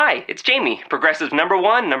Hi, it's Jamie, Progressive's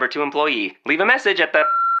 #1, #2 employee. Leave a message at the...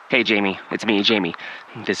 Hey, Jamie, it's me, Jamie.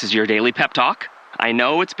 This is your daily pep talk. I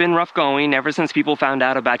know it's been rough going ever since people found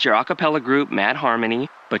out about your a cappella group, Mad Harmony,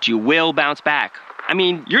 but you will bounce back. I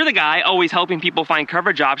mean, you're the guy always helping people find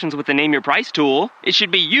coverage options with the Name Your Price tool. It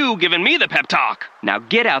should be you giving me the pep talk. Now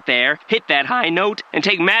get out there, hit that high note, and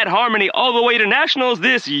take Mad Harmony all the way to nationals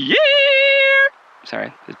this year!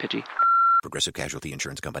 Sorry, it's pitchy. Progressive Casualty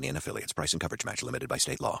Insurance Company and Affiliates. Price and coverage match limited by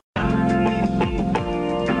state law. I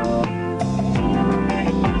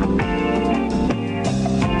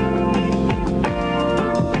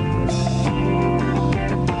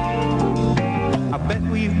bet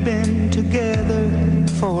we've been together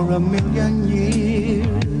for 1,000,000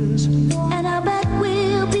 years. And I bet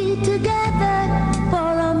we'll be together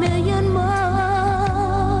for 1,000,000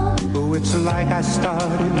 more. Oh, it's like I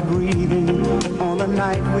started breathing on the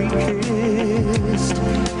night we kissed.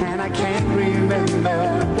 And I can't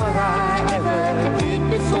remember what I ever did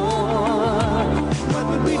before. What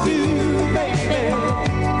would we do, baby,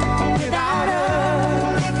 without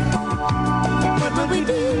us? What would we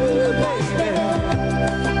do, baby,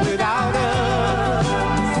 without us?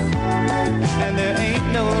 And there ain't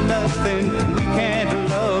nothing we can't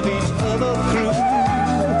love each other through.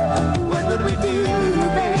 What would we do,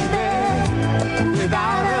 baby,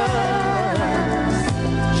 without us?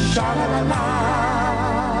 Sha-la-la-la.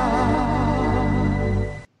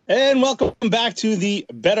 And welcome back to the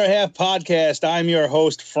Better Half Podcast. I'm your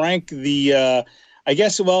host, Frank, I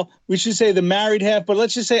guess, well, we should say the married half, but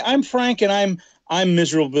let's just say I'm Frank and I'm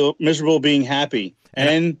miserable being happy.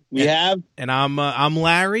 And I'm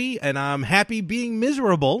Larry and I'm happy being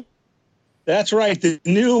miserable. That's right. The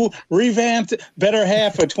new revamped Better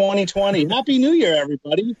Half of 2020. Happy New Year,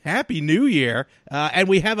 everybody. Happy New Year. And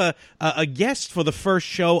we have a guest for the first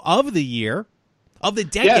show of the year, of the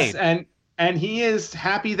decade. Yes, and he is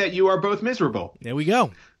happy that you are both miserable. There we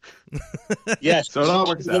go. Yes. So it all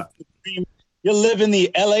works out. You live in the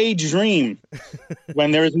LA dream when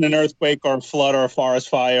there isn't an earthquake or a flood or a forest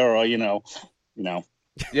fire or, you know.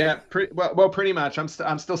 Yeah, pretty much. I'm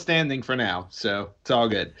still standing for now, so it's all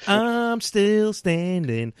good. I'm still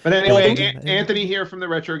standing. But anyway, Anthony here from the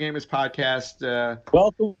Retro Gamers Podcast.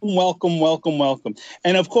 Welcome.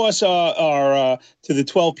 And of course, our to the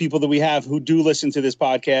 12 people that we have who do listen to this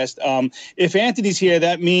podcast, if Anthony's here,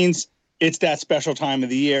 that means it's that special time of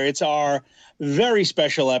the year. It's our very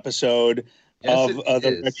special episode of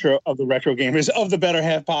the Retro Gamers of the Better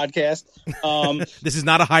Half Podcast. This is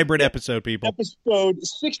not a hybrid episode, people. Episode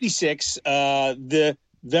 66, the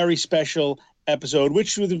very special episode,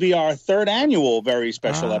 which would be our third annual very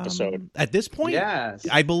special episode. At this point, yes,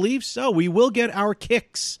 I believe so. We will get our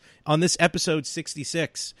kicks on this episode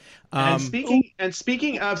 66. And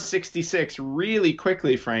speaking of 66, really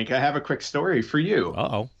quickly, Frank, I have a quick story for you.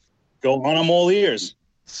 Uh-oh. Go on, I'm all ears.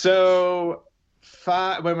 So,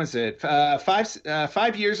 5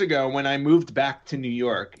 years ago when I moved back to New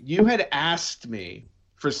York, you had asked me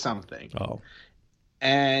for something. Oh.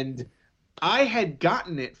 And I had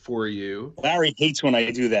gotten it for you. Larry hates when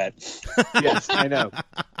I do that. Yes, I know.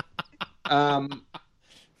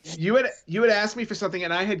 You had asked me for something,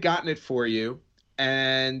 and I had gotten it for you,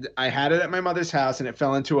 and I had it at my mother's house, and it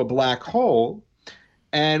fell into a black hole.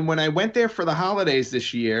 And when I went there for the holidays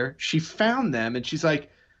this year, she found them, and she's like,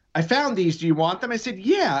 "I found these. Do you want them?" I said,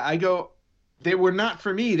 "Yeah." I go, "They were not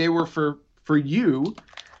for me. They were for you."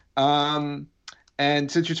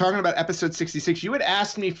 And since you're talking about episode 66, you had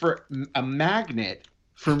asked me for a magnet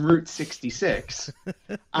from Route 66.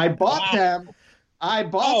 I bought them. I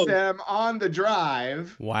bought them on the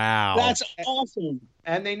drive. Wow. That's awesome.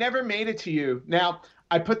 And they never made it to you. Now,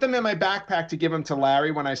 I put them in my backpack to give them to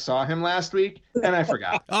Larry when I saw him last week, and I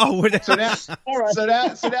forgot. So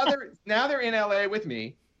now they're in LA with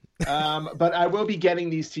me. But I will be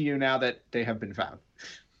getting these to you now that they have been found.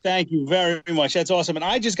 Thank you very much. That's awesome. And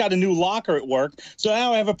I just got a new locker at work, so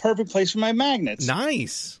now I have a perfect place for my magnets.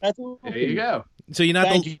 Nice. That's awesome. There you go. So you're not.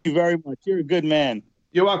 Thank you very much. You're a good man.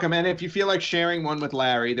 You're welcome. And if you feel like sharing one with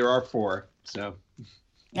Larry, there are 4. So.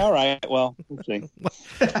 All right. Well, we'll see.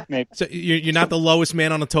 Maybe. So you're not the lowest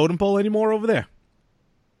man on the totem pole anymore over there?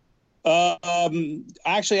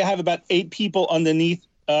 Actually, I have about 8 people underneath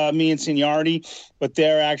me in seniority, but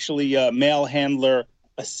they're actually mail handler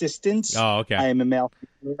assistants. Oh, okay. I am a mail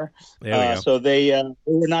handler. There we go. So they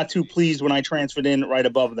were not too pleased when I transferred in right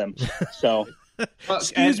above them. So,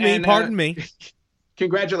 excuse me, pardon me.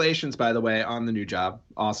 Congratulations, by the way, on the new job.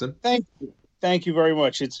 Awesome. Thank you very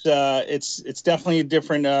much. It's definitely a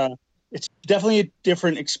different it's definitely a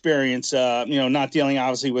different experience. Not dealing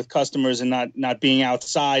obviously with customers and not being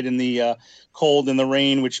outside in the cold and the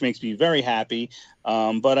rain, which makes me very happy.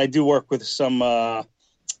 But I do work with some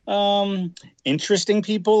interesting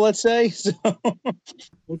people, let's say. So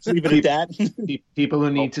let's leave it at that. People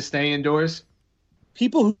who need to stay indoors.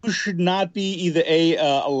 People who should not be either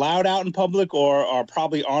allowed out in public or are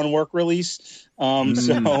probably on work release.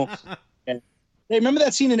 So, hey, remember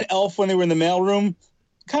that scene in Elf when they were in the mailroom?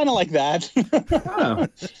 Kind of like that. Oh,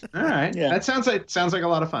 all right. Yeah. That sounds like a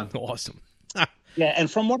lot of fun. Awesome. Yeah, and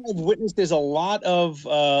from what I've witnessed, there's a lot of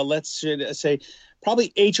let's say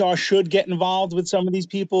probably HR should get involved with some of these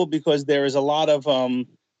people because there is a lot of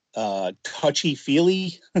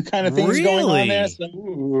touchy-feely kind of things going on there.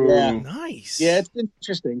 So, yeah. Nice. Yeah, it's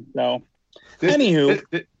interesting. So, anywho,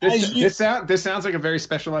 this sounds like a very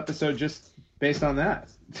special episode just based on that.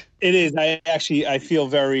 It is. I feel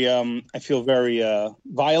very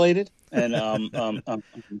violated and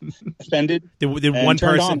offended. Did one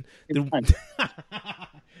person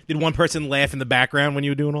did one person laugh in the background when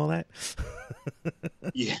you were doing all that?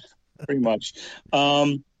 Yeah, pretty much.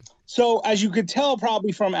 So as you could tell,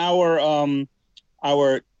 probably from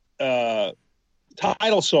our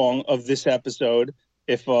title song of this episode,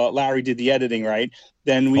 if Larry did the editing right,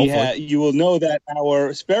 then you will know that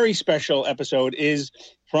our very special episode is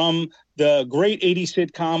from the great 80s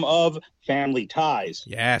sitcom of Family Ties.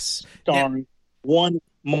 Yes. Starring one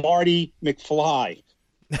Marty McFly.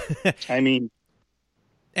 I mean,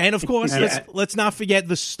 and of course, let's not forget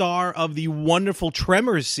the star of the wonderful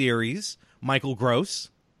Tremors series, Michael Gross.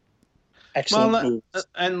 Excellent. Well,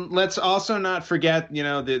 and let's also not forget,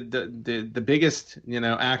 the biggest,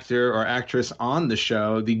 actor or actress on the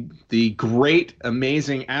show, the great,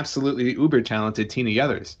 amazing, absolutely uber talented Tina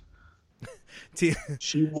Yothers.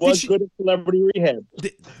 She was good at Celebrity Rehab.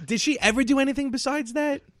 Did she ever do anything besides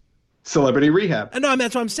that? Celebrity Rehab. No,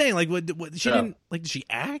 that's what I'm saying. Like, what she didn't like? Did she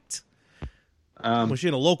act? Was she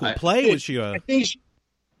in a local play? Was she? I think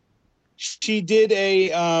she did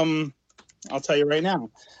a. I'll tell you right now.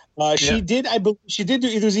 She did. I believe she did do.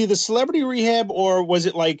 It was either Celebrity Rehab or was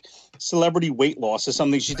it like Celebrity Weight Loss or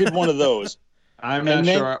something? She did one of those. I'm not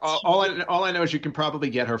sure. All I know is you can probably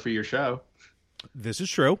get her for your show. This is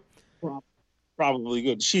true. Probably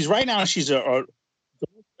good. She's right now. She's a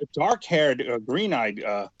dark-haired, green-eyed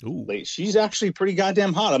lady. She's actually pretty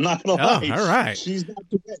goddamn hot. I'm not gonna lie. All right. She's not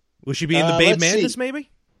too bad. Will she be in the Babe Madness? Maybe.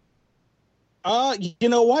 You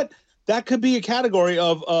know what? That could be a category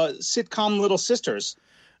of sitcom little sisters.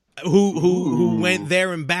 Who went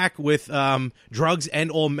there and back with drugs and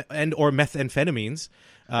or methamphetamines.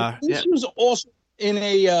 She was also in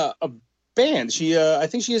a band. I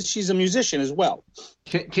think she's a musician as well.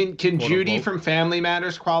 Can Judy from Family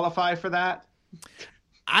Matters qualify for that?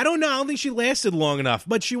 I don't know. I don't think she lasted long enough,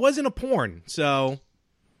 but she was in a porn, so.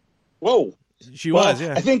 Whoa. She was,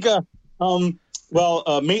 yeah. I think,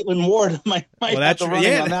 Maitland Ward might have the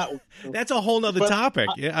running on that one. That's a whole nother topic.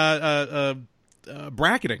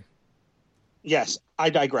 Bracketing. Yes, I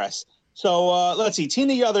digress. So let's see.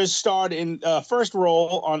 Tina Yothers starred in first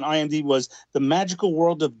role on IMDb was The Magical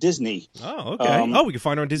World of Disney. Oh, okay. We can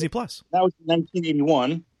find her on Disney Plus. That was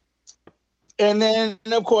 1981. And then,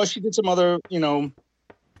 of course, she did some other,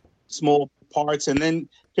 small parts. And then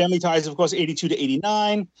Family Ties, of course, 82 to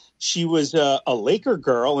 89. She was a Laker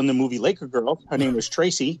girl in the movie Laker Girl. Her name was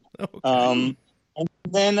Tracy. Okay. And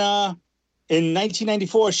then in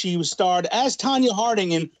 1994, she was starred as Tanya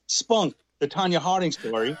Harding in Spunk, the Tanya Harding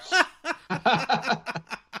story.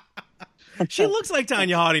 She looks like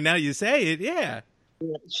Tanya Harding now you say it, yeah.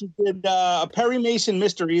 She did a Perry Mason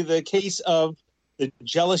mystery, The Case of the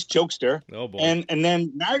Jealous Jokester. Oh, boy. And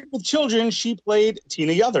then Married with Children, she played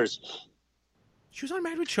Tina Yothers. She was on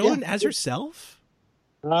Married with Children as herself?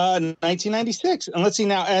 1996. And let's see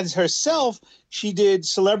now, as herself, she did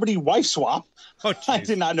Celebrity Wife Swap. Oh, I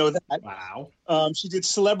did not know that. Wow. She did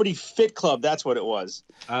Celebrity Fit Club. That's what it was.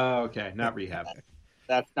 Oh, okay. Not Rehab.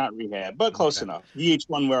 That's not Rehab, but close enough.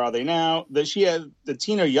 VH1, Where Are They Now? She had the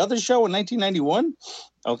Tina Yothers show in 1991.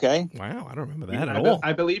 Okay. Wow, I don't remember that at all.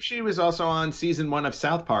 I believe she was also on season 1 of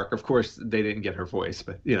South Park. Of course, they didn't get her voice,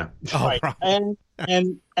 but Oh, right.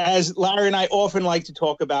 And as Larry and I often like to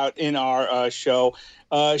talk about in our show,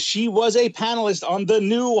 she was a panelist on the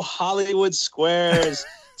new Hollywood Squares.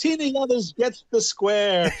 Tina Yothers gets the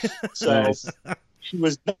square. So Nice. she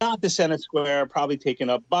was not the center square, probably taken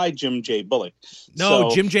up by Jim J. Bullock. No,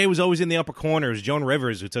 So- Jim J was always in the upper corners. Joan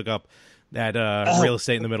Rivers, who took up that real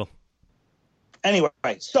estate in the middle. Anyway,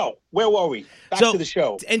 so where were we? Back to the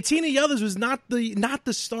show. And Tina Yothers was not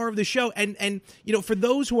the star of the show. And for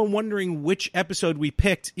those who are wondering which episode we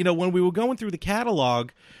picked, when we were going through the catalog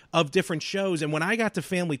of different shows, and when I got to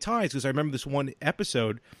Family Ties, because I remember this one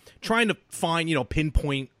episode, trying to find,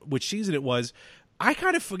 pinpoint which season it was, I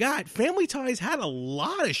kind of forgot Family Ties had a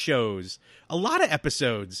lot of shows, a lot of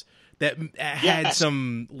episodes that had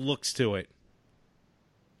some looks to it.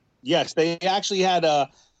 Yes, they actually had the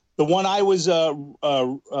one I was in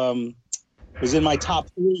my top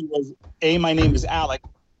 3 was My Name Is Alec,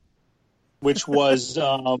 which was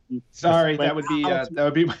sorry, that would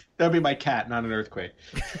be my cat, not an earthquake.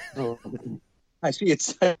 I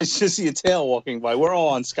just see a tail walking by. We're all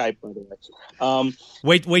on Skype, by the way.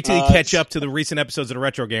 Wait till you catch up to the recent episodes of the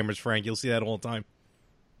Retro Gamers, Frank. You'll see that all the time.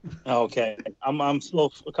 Okay, I'm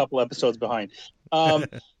still a couple episodes behind. My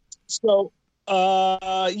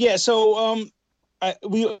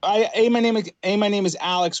name is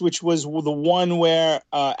Alex, which was the one where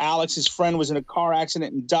Alex's friend was in a car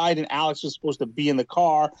accident and died, and Alex was supposed to be in the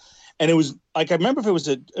car, and it was like I remember if it was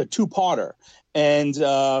a 2-parter, and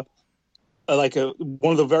one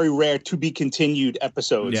of the very rare to be continued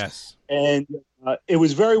episodes. Yes, and it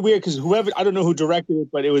was very weird because I don't know who directed it,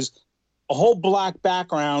 but it was a whole black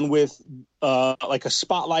background with like a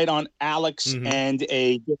spotlight on Alex and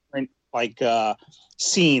a different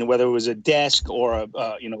scene, whether it was a desk or a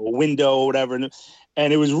window or whatever,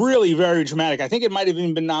 and it was really very dramatic. I think it might have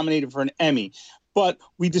even been nominated for an Emmy, but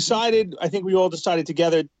I think we all decided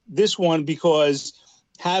together this one because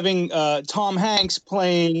having Tom Hanks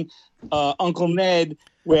playing Uncle Ned,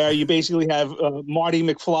 where you basically have Marty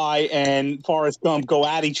McFly and Forrest Gump go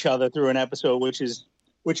at each other through an episode, which is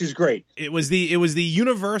great. It was the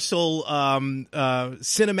Universal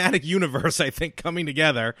cinematic universe, I think, coming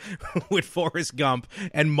together with Forrest Gump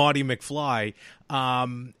and Marty McFly.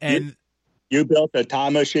 And you built a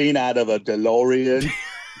time machine out of a DeLorean.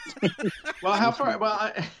 Well, how far?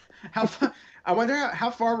 I wonder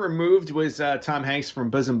how far removed was Tom Hanks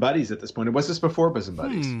from Bosom Buddies at this point? Or was this before Bosom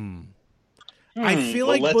Buddies? I feel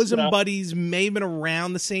like Bosom Buddies may have been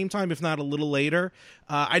around the same time, if not a little later.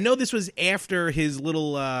 I know this was after his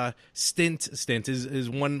little stint, his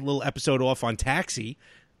one little episode off on Taxi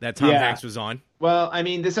that Tom Hanks was on. Well, I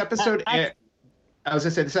mean, this episode aired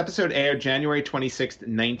January 26th,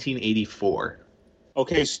 1984.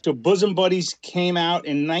 Okay, so Bosom Buddies came out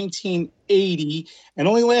in 1980 and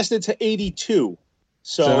only lasted to 82.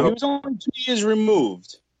 So he was only 2 years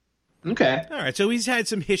removed. Okay. All right. So he's had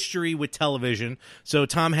some history with television. So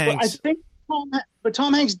Tom Hanks.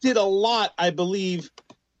 Tom Hanks did a lot, I believe,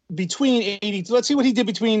 between 82. Let's see what he did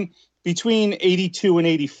between 82 and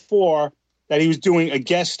 84 that he was doing a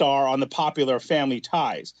guest star on the popular Family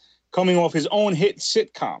Ties, coming off his own hit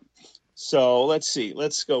sitcom. So let's see.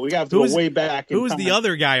 Let's go. We have to go way back. Who was the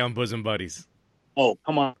other guy on Bosom Buddies? Oh,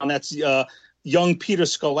 come on. That's young Peter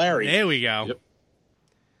Scolari. There we go. Yep.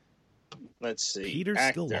 Let's see. Peter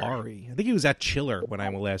Scolari. I think he was at Chiller when I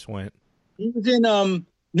last went. He was in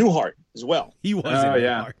Newhart as well. He was in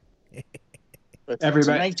Newhart.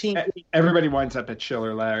 Everybody winds up at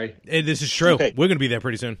Chiller, Larry. And this is true. Okay. We're going to be there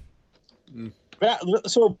pretty soon.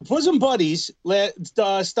 So Bosom Buddies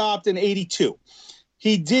stopped in 82.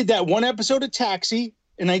 He did that one episode of Taxi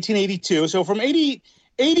in 1982. So from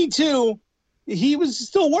 82, he was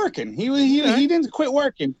still working. He didn't quit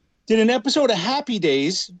working. Did an episode of Happy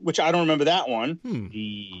Days, which I don't remember that one,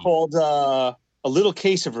 called A Little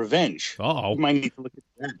Case of Revenge. Oh, you might need to look at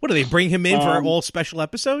that. What do they bring him in for all special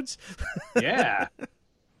episodes? Yeah.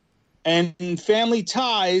 And in Family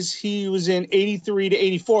Ties, he was in 83 to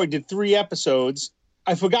 84. He did 3 episodes.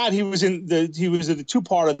 I forgot he was in the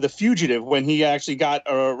 2-part of The Fugitive when he actually got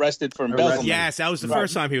arrested for embezzlement. Yes, that was the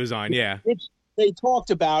first time he was on. Yeah, which they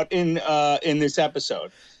talked about in this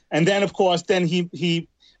episode. And then, of course, he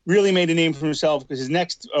really made a name for himself because his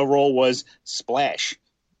next role was Splash.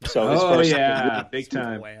 So big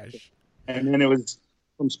time. Splash. And then it was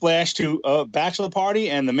from Splash to Bachelor Party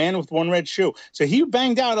and The Man with One Red Shoe. So he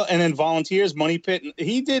banged out, and then Volunteers, Money Pit.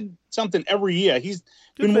 He did something every year. He's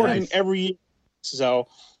been working every year. So,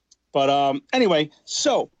 but anyway,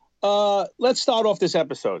 so let's start off this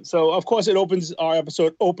episode. So, of course, our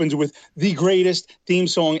episode opens with the greatest theme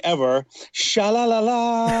song ever,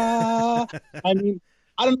 Sha-la-la-la. I mean,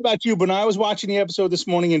 I don't know about you, but I was watching the episode this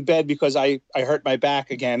morning in bed because I hurt my back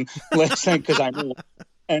again last night because I'm old.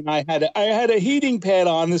 And I had a heating pad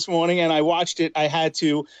on this morning, and I watched it. I had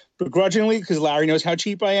to begrudgingly, because Larry knows how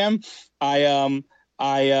cheap I am. I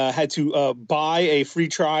had to buy a free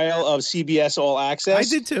trial of CBS All Access. I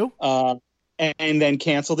did too. And then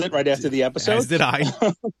canceled it right after the episode. As did I.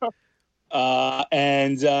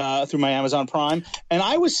 and through my Amazon Prime. And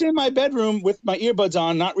I was in my bedroom with my earbuds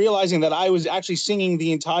on, not realizing that I was actually singing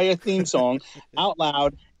the entire theme song out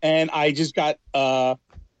loud. And I just got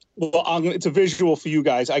it's a visual for you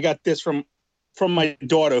guys. I got this from my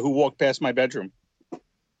daughter who walked past my bedroom.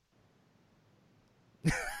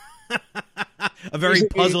 A very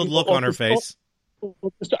puzzled look on her face.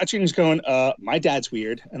 She's going, my dad's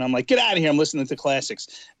weird. And I'm like, get out of here. I'm listening to classics.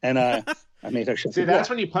 And I made her shut. See, that's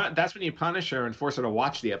when you punish her and force her to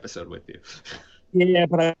watch the episode with you. Yeah,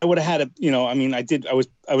 but I would have had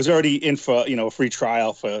I was already in for, a free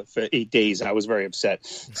trial for 8 days. I was very upset.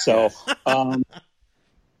 So,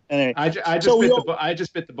 anyway. I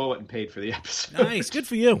just bit the bullet and paid for the episode. Nice. Good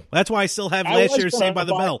for you. That's why I still have last year's Saved by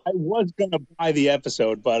the Bell. I was going to buy the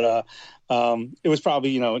episode, but it was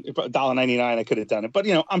probably, $1.99. I could have done it. But,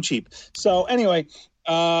 I'm cheap. So anyway,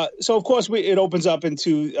 so of course it opens up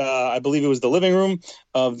into, I believe it was the living room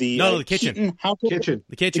of the the kitchen. Kitchen.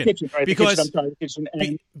 The kitchen. The kitchen, right? Because, the kitchen.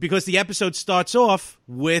 And, because the episode starts off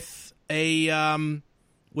with a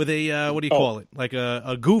what do you call it? Like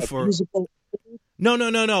a goof or musical. No,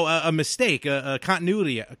 a mistake, a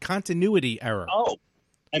continuity error. Oh,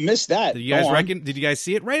 I missed that. Did you guys Did you guys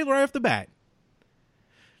see it right off the bat?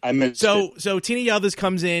 I missed it. So Tina Yothers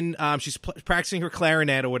comes in. She's practicing her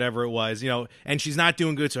clarinet or whatever it was, and she's not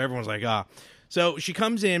doing good. So everyone's like, ah. So she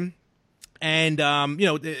comes in, and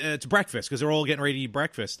it's breakfast because they're all getting ready to eat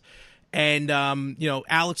breakfast. And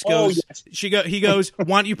Alex goes. Yes. He goes.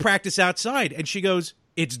 Why don't you practice outside? And she goes,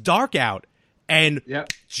 it's dark out. And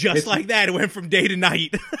just like that, it went from day to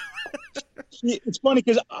night. It's funny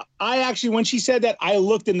because I actually, when she said that, I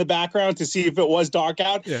looked in the background to see if it was dark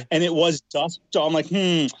out, and it was dusk. So I'm like,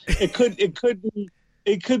 it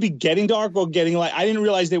could be getting dark or getting light. I didn't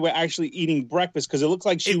realize they were actually eating breakfast because it looked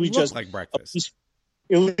like she was just like breakfast.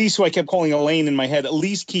 At least, so I kept calling Elaine in my head. At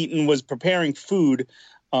least Keaton was preparing food.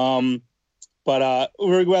 But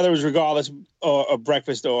whether it was regardless of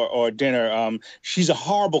breakfast or dinner, she's a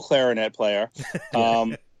horrible clarinet player.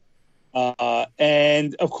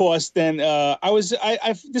 And of course, then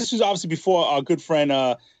this was obviously before our good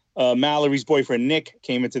friend Mallory's boyfriend Nick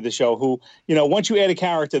came into the show. Who, once you add a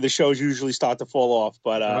character, the shows usually start to fall off.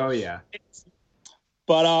 But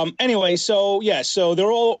anyway, so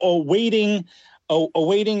they're all awaiting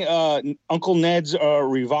Uncle Ned's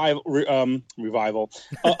revival.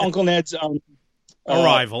 Uncle Ned's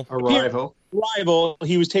arrival.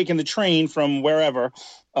 He was taking the train from wherever.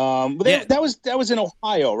 That was in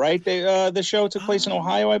Ohio, right? The show took place in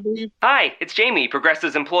Ohio, I believe. Hi, it's Jamie,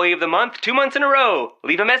 Progressive's Employee of the Month, 2 months in a row.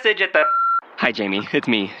 Leave a message at the... Hi, Jamie. It's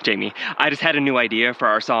me, Jamie. I just had a new idea for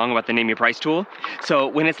our song about the Name Your Price tool. So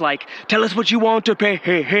when it's like, tell us what you want to pay,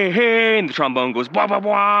 hey, hey, hey, and the trombone goes, blah, blah,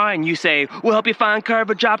 blah, and you say, we'll help you find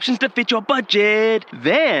coverage options to fit your budget.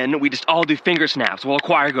 Then we just all do finger snaps while a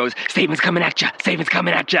choir goes, savings coming at ya, savings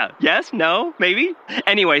coming at ya. Yes? No? Maybe?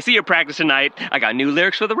 Anyway, see your practice tonight. I got new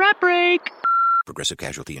lyrics for the rap break. Progressive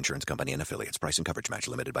Casualty Insurance Company and Affiliates. Price and coverage match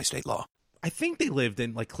limited by state law. I think they lived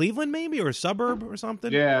in like Cleveland maybe or a suburb or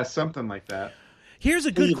something. Yeah, something like that. Here's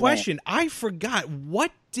a good question. I forgot. What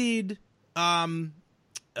did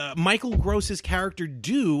Michael Gross's character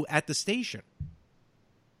do at the station?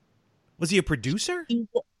 Was he a producer?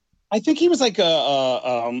 I think he was like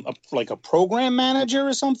a program manager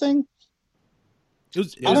or something.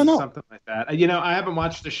 I don't know, something like that. I haven't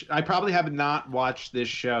watched I probably have not watched this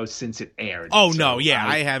show since it aired. Oh no, yeah,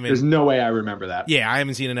 I haven't. There's no way I remember that. Yeah, I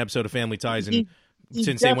haven't seen an episode of Family Ties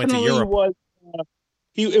since they went to Europe.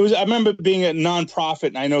 I remember being a nonprofit,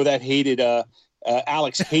 and I know that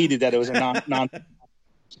Alex hated that it was a non.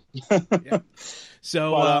 Yeah.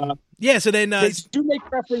 So so then they do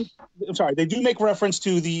make reference. I'm sorry, they do make reference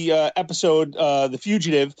to the episode "The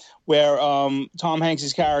Fugitive," where Tom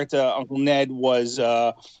Hanks's character Uncle Ned was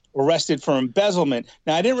arrested for embezzlement.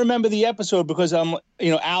 Now, I didn't remember the episode because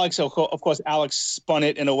Alex, of course, Alex spun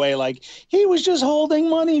it in a way like he was just holding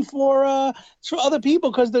money for other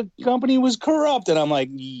people because the company was corrupt, and I'm like,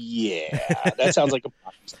 yeah, that sounds like a.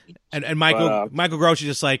 And Michael Gross is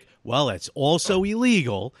just like, well, it's also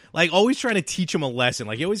illegal. Like always trying to teach him a lesson.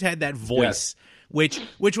 Like he always had that voice, which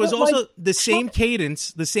was also the same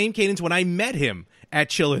cadence when I met him at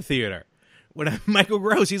Chiller Theater. When Michael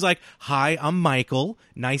Gross, he's like, "Hi, I'm Michael.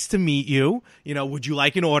 Nice to meet you. Would you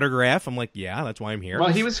like an autograph?" I'm like, "Yeah, that's why I'm here." Well,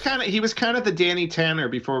 he was kind of the Danny Tanner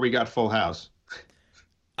before we got Full House.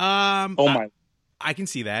 I can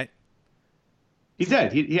see that. He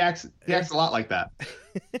did. He acts a lot like that.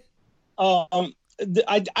 I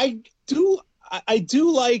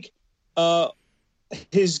do like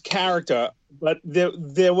his character but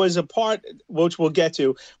there was a part which we'll get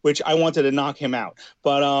to, which I wanted to knock him out.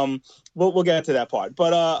 But we'll get to that part.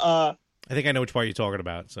 But I think I know which part you're talking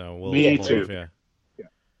about. So we'll Me we'll too. yeah.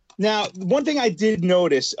 Now, one thing I did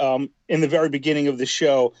notice in the very beginning of the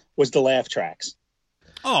show was the laugh tracks.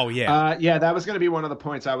 Oh yeah. Yeah, that was going to be one of the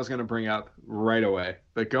points I was going to bring up right away.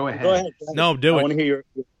 But go ahead. Go ahead. No, do I it. want to hear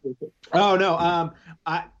your Oh no.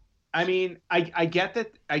 I mean, I get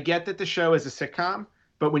that the show is a sitcom,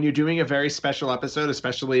 but when you're doing a very special episode,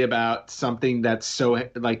 especially about something that's so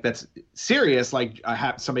like that's serious, like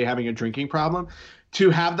somebody having a drinking problem,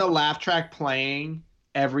 to have the laugh track playing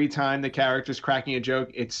every time the character's cracking a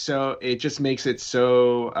joke, it just makes it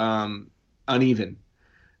so uneven.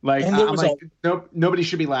 Like I'm like, nope, nobody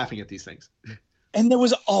should be laughing at these things. And there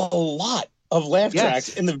was a lot of laugh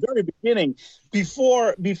tracks in the very beginning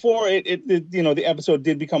before it you know, the episode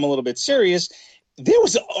did become a little bit serious. There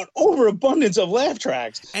was an overabundance of laugh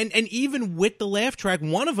tracks. And even with the laugh track,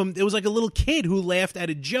 one of them, there was like a little kid who laughed at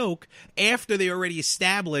a joke after they already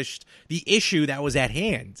established the issue that was at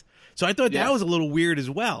hand. So I thought that was a little weird as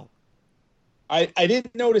well. I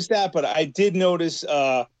didn't notice that, but I did notice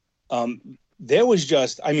there was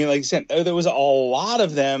just, I mean, like I said, there was a lot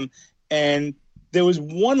of them. And there was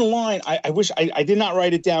one line, I wish I did not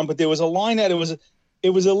write it down, but there was a line that it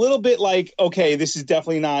was a little bit like, okay, this is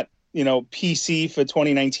definitely not, you know, PC for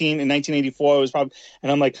 2019. In 1984, it was probably,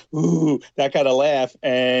 and I'm like, ooh, that got a laugh.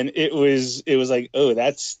 And it was like, oh,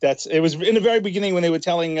 that's, it was in the very beginning when they were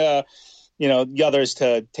telling, you know, the others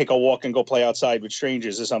to take a walk and go play outside with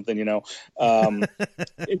strangers or something, you know, in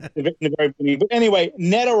the very beginning. But anyway,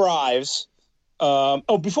 Ned arrives.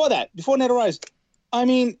 Before Ned arrives, I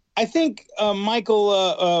mean, I think Michael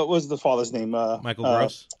was the father's name. Michael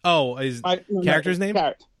Gross. His character's name?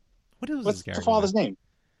 What's his character's the father's name?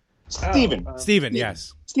 Stephen. Stephen,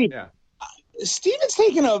 yes. Stephen. Yeah. Stephen's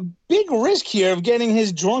taking a big risk here of getting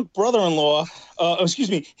his drunk brother-in-law,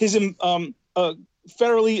 his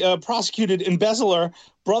federally prosecuted embezzler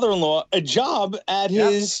brother-in-law a job at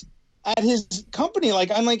his company. Like,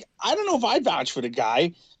 I'm like, I don't know if I'd vouch for the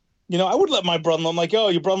guy. You know, I would let my brother-in-law, I'm like, oh,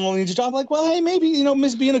 your brother-in-law needs a job. Like, well, hey, maybe, you know,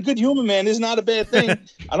 miss being a good human man is not a bad thing.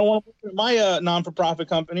 I don't want to work at my non-for-profit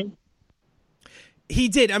company. He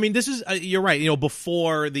did. I mean, this is, you're right. You know,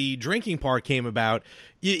 before the drinking part came about,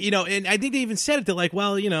 you know, and I think they even said it. They're like,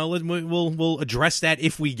 well, you know, we'll address that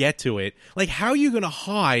if we get to it. Like, how are you going to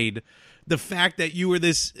hide the fact that you were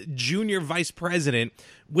this junior vice president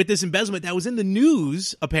with this embezzlement that was in the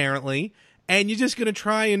news, apparently, and you're just going to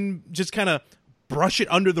try and just kind of brush it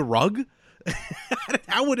under the rug?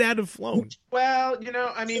 How would that have flown? Well, you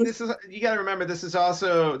know, I mean, you got to remember, this is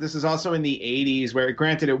also in the 80s, where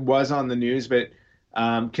granted it was on the news, but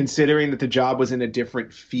considering that the job was in a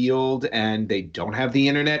different field and they don't have the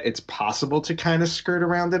internet, it's possible to kind of skirt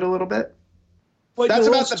around it a little bit. But that's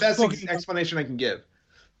about the best explanation I can give.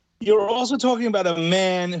 You're also talking about a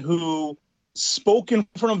man who spoke in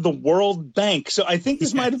front of the World Bank. So I think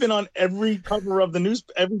this might have been on every cover of the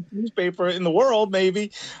every newspaper in the world,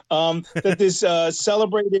 maybe, that this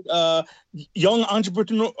celebrated young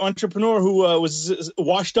entrepreneur who was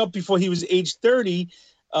washed up before he was age 30,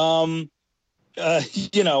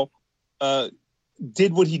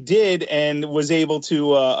 did what he did and was able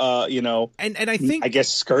to, and I think, I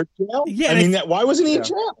guess, skirt jail. Yeah, why wasn't he in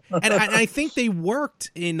jail? And I think they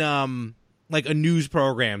worked in like a news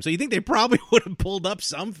program, so you think they probably would have pulled up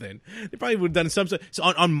something. They probably would have done something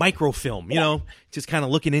on microfilm, you know, just kind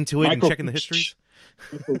of looking into it and checking the histories.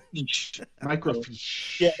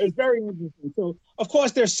 Microfiche. Yeah, it's very interesting. So, of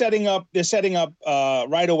course, they're setting up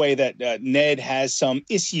right away that Ned has some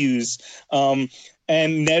issues.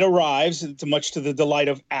 And Ned arrives, much to the delight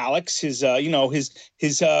of Alex, his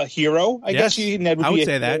hero. I guess Ned would be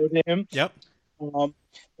a hero to him. Yep.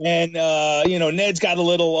 Ned's got a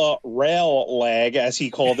little rail lag, as he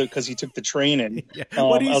called it, because he took the train in. Yeah.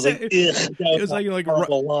 What did he say? It was like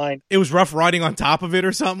a line. It was rough riding on top of it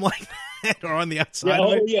or something like that, or on the outside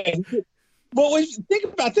of it. Yeah. Well, think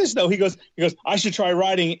about this though. He goes, I should try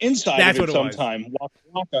riding inside of it sometime. Waka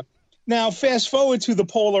waka. Now, fast forward to the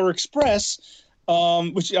Polar Express,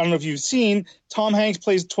 which I don't know if you've seen. Tom Hanks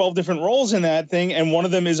plays 12 different roles in that thing, and one of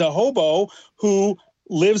them is a hobo who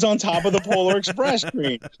lives on top of the Polar Express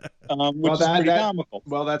screen, which is pretty comical.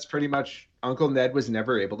 Well, that's pretty much Uncle Ned was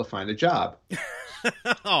never able to find a job.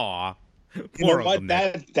 Aw. You know what?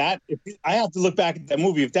 I have to look back at that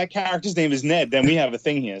movie. If that character's name is Ned, then we have a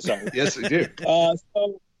thing here. So yes, we do. So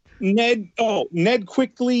Ned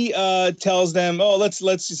quickly tells them,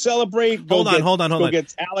 let's celebrate. Hold on. Go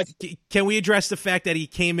get Alex. Can we address the fact that he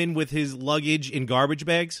came in with his luggage in garbage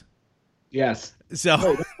bags? Yes. So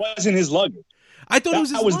no, that wasn't his luggage. I thought it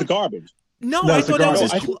was his the garbage. No, No, I it's the thought that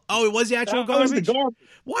was. garbage. It was the actual That was the garbage. garbage.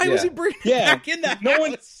 Why Yeah. was he bringing it Yeah. back in the No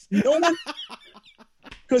one- house? No one,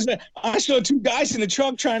 because I saw two guys in the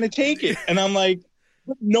truck trying to take it, and I'm like,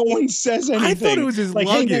 no one says anything. I thought it was his Like,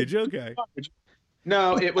 hey, luggage. that's Okay. garbage.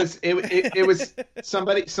 No, it was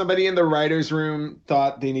somebody in the writers' room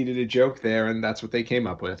thought they needed a joke there, and that's what they came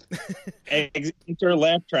up with. Enter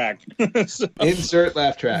laugh track. So- Insert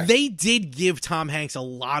laugh track. They did give Tom Hanks a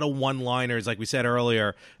lot of one-liners, like we said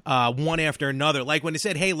earlier, one after another. Like when they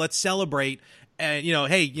said, "Hey, let's celebrate," and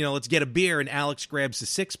let's get a beer, and Alex grabs the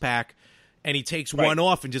 6-pack, and he takes one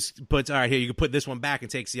off and just puts, "All right, here, you can put this one back,"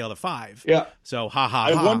 and takes the other 5. Yeah. So ha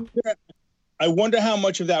ha ha. I wonder how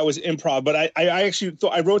much of that was improv, but I actually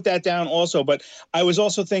thought I wrote that down also. But I was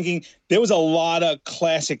also thinking there was a lot of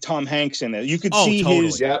classic Tom Hanks in it. You could see totally.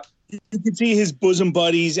 his, Yep. you could see his bosom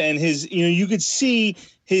buddies and his, you could see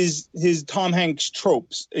his Tom Hanks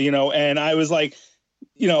tropes, and I was like,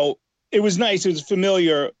 it was nice. It was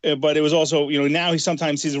familiar, but it was also, now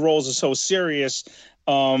sometimes his roles are so serious.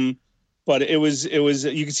 But it was,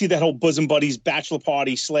 you can see that whole bosom buddies bachelor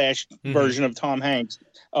party / version of Tom Hanks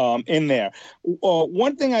in there.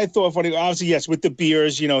 One thing I thought funny, obviously, yes, with the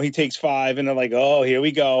beers, he takes 5 and they're like, oh, here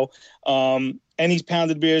we go. And he's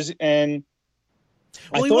pounded beers. And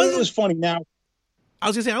Well, I he thought wasn't- it was funny. Now, I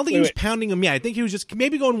was gonna say I don't think he was pounding them. Yeah, I think he was just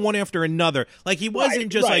maybe going one after another. Like he wasn't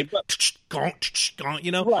just right, like,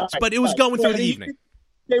 Right, but it was going through the evening.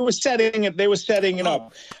 They were setting it. They were setting it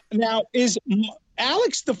up. Now, is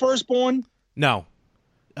Alex the firstborn? No,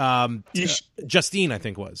 You Justine, I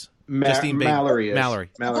think was Justine Bateman. Mallory is. Mallory.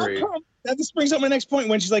 Mallory. That just brings up my next point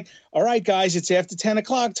when she's like, all right, guys, it's after 10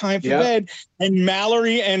 o'clock, time for Yep. bed. And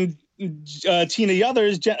Mallory and Tina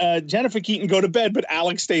Yothers, Jennifer Keaton go to bed, but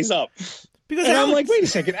Alex stays up. Because And I'm Alex- like, wait a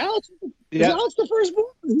second, Alex is Yeah. Alex the firstborn?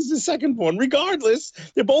 He's the secondborn. Regardless,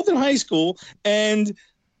 they're both in high school. And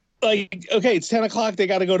like, okay, it's 10 o'clock, they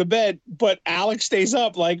got to go to bed, but Alex stays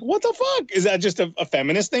up. Like, what the fuck? Is that just a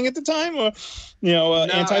feminist thing at the time? Or,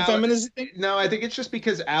 anti-feminist thing? No, I think it's just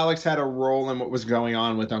because Alex had a role in what was going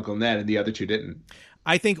on with Uncle Ned, and the other two didn't.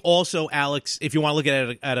 I think also Alex, if you want to look at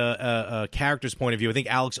it at a character's point of view, I think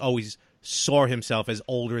Alex always saw himself as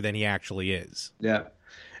older than he actually is. Yeah,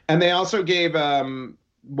 and they also gave, at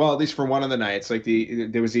least for one of the nights, like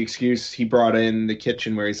there was the excuse he brought in the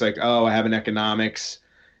kitchen where he's like, "Oh, I have an economics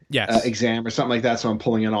exam or something like that, so I'm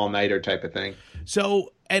pulling an all-nighter type of thing."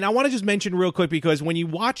 So, and I want to just mention real quick, because when you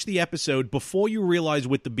watch the episode, before you realize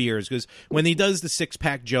with the beers, because when he does the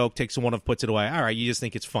 6-pack joke, takes one off, puts it away, all right, you just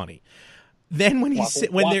think it's funny. Then when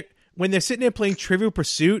when they're sitting there playing Trivial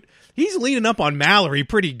Pursuit, he's leaning up on Mallory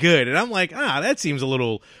pretty good, and I'm like, that seems a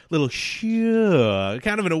little sure,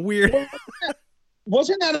 kind of in a weird.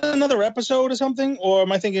 Wasn't that another episode or something? Or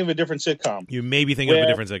am I thinking of a different sitcom? You may be thinking of a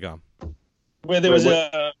different sitcom. Where there was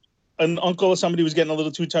an uncle or somebody was getting a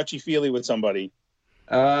little too touchy-feely with somebody.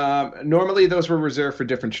 Normally, those were reserved for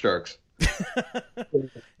different strokes.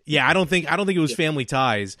 Yeah, I don't think it was Family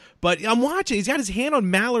Ties, but I'm watching. He's got his hand on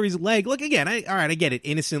Mallory's leg. Look again. I get it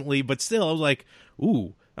innocently, but still, I was like,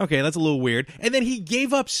 ooh, okay, that's a little weird. And then he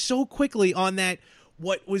gave up so quickly on that.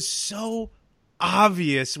 What was so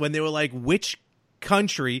obvious when they were like, which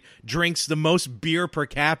country drinks the most beer per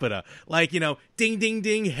capita? Like, ding, ding,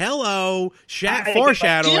 ding, hello,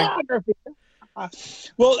 foreshadowing.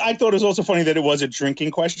 Well, I thought it was also funny that it was a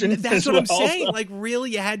drinking question. That's what I'm saying. Like,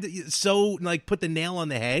 really, you had to put the nail on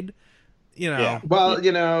the head. Yeah. Well,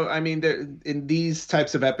 I mean, in these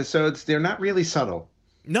types of episodes, they're not really subtle.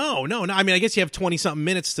 No. I mean, I guess you have 20-something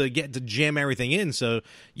minutes to jam everything in, so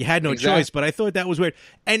you had no Exactly. choice. But I thought that was weird.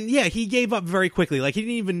 And yeah, he gave up very quickly. Like, he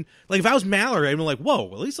didn't even if I was Mallory, I'd be like, whoa,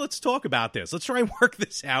 at least let's talk about this. Let's try and work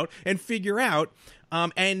this out and figure out.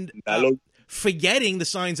 Forgetting the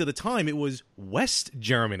signs of the time, it was West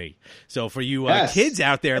Germany. So for you kids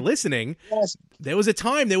out there listening, there was a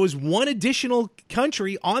time there was one additional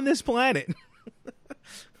country on this planet.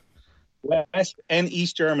 West and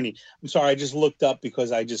East Germany. I'm sorry, I just looked up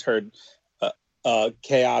because I just heard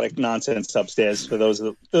chaotic nonsense upstairs. For those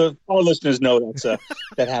of our listeners know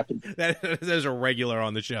that happened. There's a regular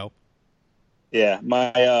on the show. Yeah,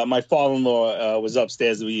 my father-in-law was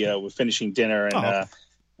upstairs. We were finishing dinner, and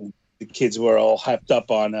the kids were all hyped up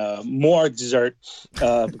on more dessert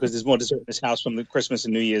because there's more dessert in this house from the Christmas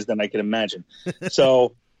and New Year's than I could imagine.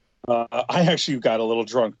 So I actually got a little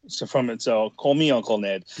drunk from it. So call me Uncle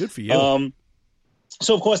Ned. Good for you.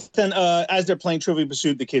 So, of course, then as they're playing Trivial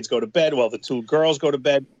Pursuit, the kids go to bed. Well, the two girls go to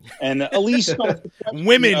bed. And Elise starts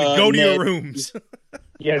Women, go to Ned, your rooms.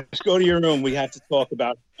 Yes, go to your room. We have to talk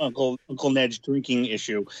about Uncle Ned's drinking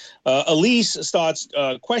issue. Elise starts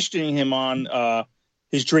questioning him on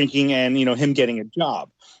his drinking and, him getting a job.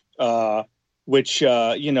 which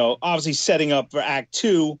obviously setting up for Act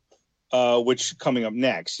 2, which coming up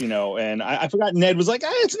next, and I forgot Ned was like,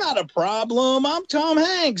 it's not a problem. I'm Tom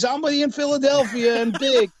Hanks. I'm in Philadelphia and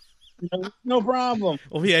big. No problem.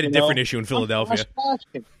 Well, he had a different issue in Philadelphia.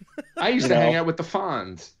 I used to hang out with the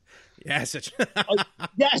Fonz. Yeah,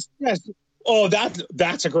 yes. Oh,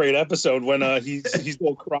 that's a great episode when he's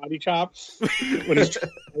little karate chop when he's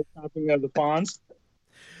chopping the Fonz.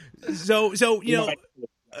 So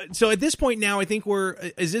so at this point now, I think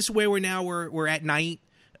is this where we're at night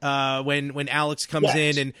when Alex comes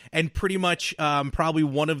in and pretty much probably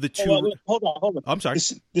one of the two. Hold on. I'm sorry.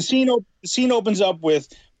 The scene opens up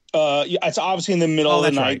with it's obviously in the middle of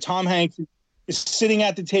the night. Right. Tom Hanks is sitting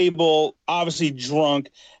at the table, obviously drunk,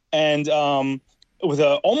 and with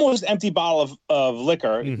a almost empty bottle of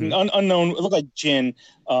liquor, unknown. It looked like gin,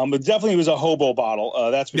 but definitely was a hobo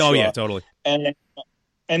bottle. That's for sure. Oh yeah, totally.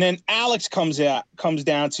 And then Alex comes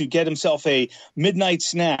down to get himself a midnight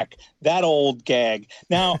snack. That old gag.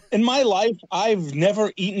 Now, in my life, I've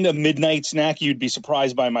never eaten a midnight snack. You'd be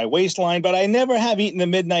surprised by my waistline, but I never have eaten a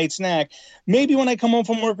midnight snack. Maybe when I come home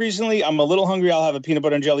from work recently, I'm a little hungry. I'll have a peanut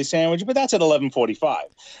butter and jelly sandwich, but that's at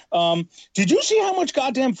 11:45. Did you see how much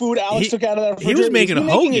goddamn food Alex took out of that refrigerator? He was making a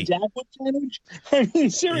hoagie. Sandwich? I mean,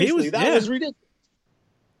 seriously, that was ridiculous.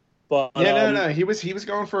 But, no. He was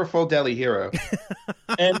going for a full deli hero.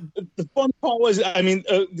 And the fun part was,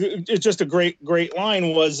 it's just a great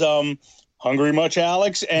line was, hungry much,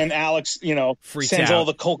 Alex? And Alex, sends all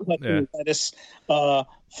the cold cut lettuce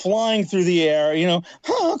flying through the air.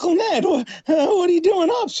 Uncle Ned, what are you doing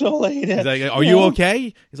up so late? He's like, are you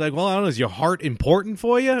okay? He's like, well, I don't know. Is your heart important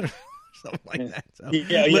for you? Something like that. So,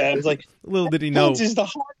 yeah. It's like, little did he know. Is the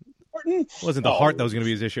heart important? It wasn't the heart that was going to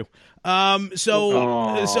be his issue.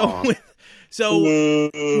 So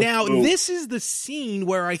now this is the scene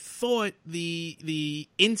where I thought the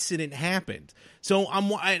incident happened. So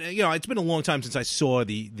it's been a long time since I saw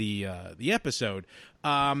the episode.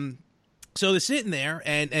 So they're sitting there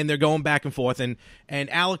and they're going back and forth and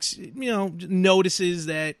Alex, notices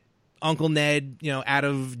that Uncle Ned, out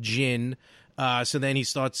of gin. So then he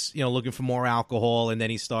starts, looking for more alcohol, and then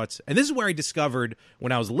he starts. And this is where I discovered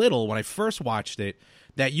when I was little, when I first watched it,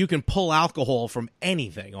 that you can pull alcohol from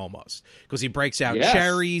anything almost, because he breaks out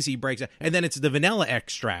cherries, and then it's the vanilla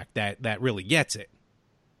extract that really gets it.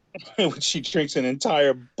 Which he drinks an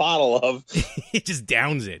entire bottle of. He just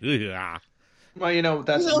downs it. Well,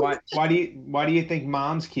 that's why do you think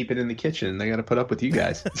moms keep it in the kitchen? They got to put up with you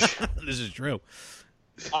guys. This is true.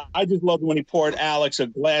 I just loved when he poured Alex a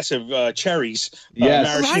glass of cherries.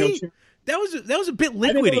 Yes, right? That was a bit liquidy.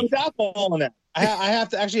 I didn't know there was alcohol in that. I have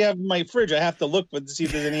to actually have my fridge. I have to look to see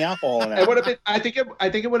if there's any alcohol in it. It would have been. I think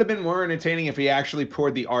it would have been more entertaining if he actually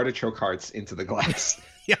poured the artichoke hearts into the glass.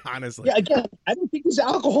 Yeah, honestly. Yeah, again, I don't think there's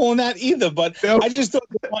alcohol in that either. But I just thought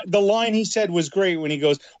the line he said was great when he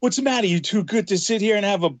goes, "What's the matter? You too good to sit here and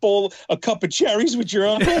have a cup of cherries with your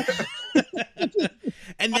uncle?"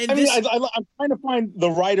 And then I'm trying to find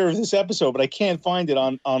the writer of this episode, but I can't find it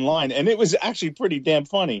online. And it was actually pretty damn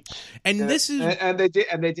funny. And this is and they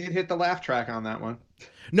did hit the laugh track on that one.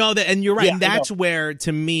 No, and you're right. Yeah, and that's where,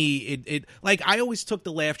 to me, it like I always took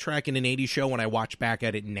the laugh track in an 80s show when I watch back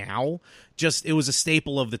at it now. Just it was a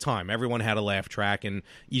staple of the time. Everyone had a laugh track, and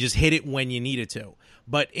you just hit it when you needed to.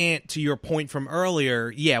 But Ant, to your point from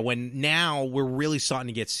earlier, when now we're really starting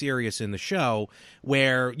to get serious in the show,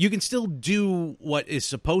 where you can still do what is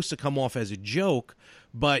supposed to come off as a joke,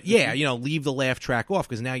 but leave the laugh track off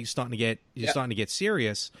because now you're starting to get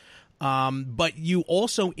serious. But you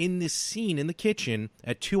also, in this scene in the kitchen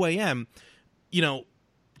at 2 a.m.,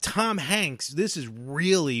 Tom Hanks, this is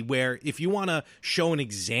really where, if you want to show an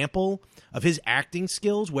example of his acting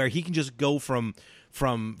skills, where he can just go from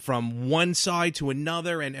one side to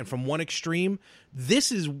another and from one extreme,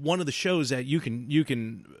 this is one of the shows that you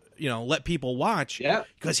can let people watch. Yeah.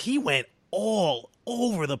 Because he went all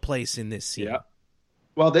over the place in this scene. Yeah.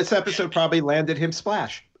 Well, this episode probably landed him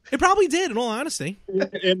splash. It probably did, in all honesty.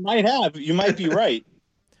 It might have. You might be right.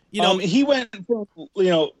 He went from,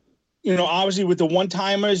 obviously with the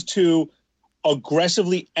one-timers to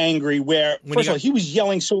aggressively angry, where, first of all, he was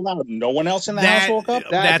yelling so loud, no one else in the house woke up.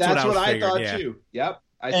 That's what I thought, too. Yep.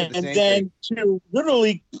 I said the same thing. To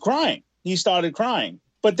literally crying. He started crying.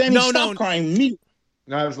 But then he stopped crying.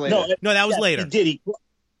 No, that was later. No, that was later. He did.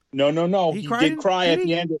 No. He did cry at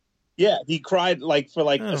the end. Yeah, he cried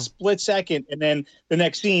for a split second, and then the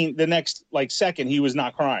next second, he was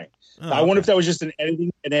not crying. I wonder if that was just an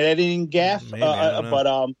editing gaffe. Maybe,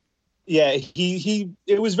 but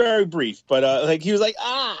it was very brief. But he was like,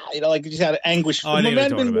 he just had anguish. Oh, I think what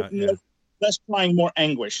you're talking about. less crying, more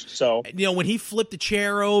anguish. So when he flipped the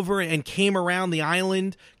chair over and came around the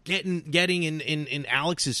island, getting in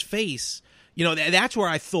Alex's face, that's where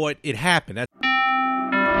I thought it happened.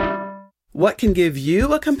 What can give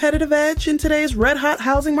you a competitive edge in today's red-hot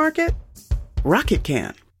housing market? Rocket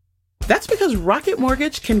can. That's because Rocket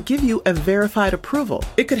Mortgage can give you a verified approval.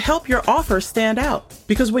 It could help your offer stand out.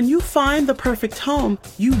 Because when you find the perfect home,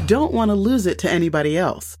 you don't want to lose it to anybody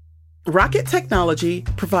else. Rocket Technology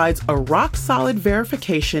provides a rock-solid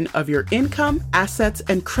verification of your income, assets,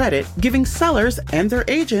 and credit, giving sellers and their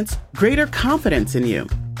agents greater confidence in you.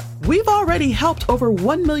 We've already helped over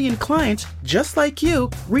 1 million clients just like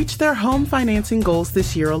you reach their home financing goals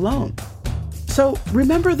this year alone. So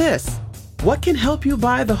remember this, what can help you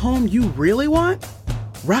buy the home you really want?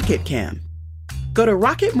 Rocket can. Go to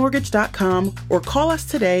rocketmortgage.com or call us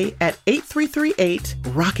today at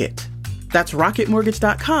 8338-ROCKET. That's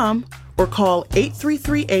rocketmortgage.com or call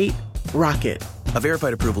 8338-ROCKET. A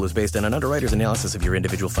verified approval is based on an underwriter's analysis of your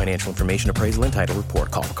individual financial information appraisal and title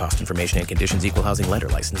report. Call for cost information and conditions. Equal housing lender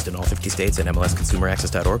licensed in all 50 states and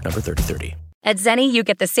MLSConsumerAccess.org number 3030. At Zenni, you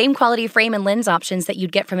get the same quality frame and lens options that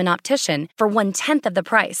you'd get from an optician for 1/10 of the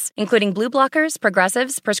price, including blue blockers,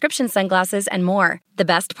 progressives, prescription sunglasses, and more. The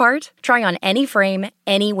best part? Try on any frame,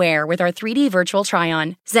 anywhere with our 3D virtual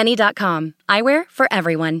try-on. Zenni.com. Eyewear for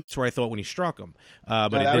everyone. That's where I thought when he struck him. But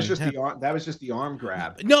that was just the arm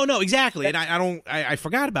grab. No, exactly. And I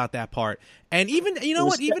forgot about that part. And even,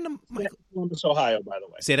 Columbus, Ohio, by the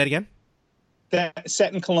way. Say that again?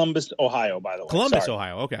 Set in Columbus, Ohio, by the way. Columbus, Sorry.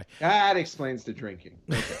 Ohio. Okay. That explains the drinking.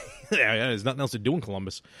 Okay. Yeah, there's nothing else to do in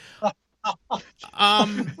Columbus.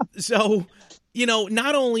 So,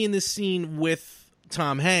 not only in this scene with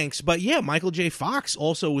Tom Hanks, but Michael J. Fox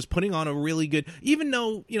also was putting on a really good, even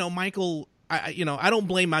though, Michael, I don't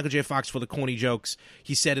blame Michael J. Fox for the corny jokes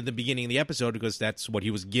he said at the beginning of the episode because that's what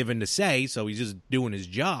he was given to say, so he's just doing his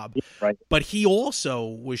job. Right. But he also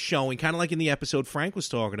was showing, kind of like in the episode Frank was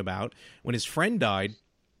talking about, when his friend died,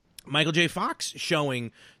 Michael J. Fox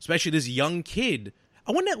showing, especially this young kid.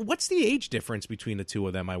 I wonder, what's the age difference between the two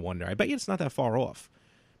of them, I wonder? I bet you it's not that far off.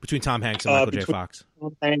 Between Tom Hanks and Michael J. Fox.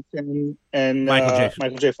 Tom Hanks and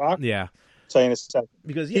Michael J. Fox? Yeah. Saying in a second.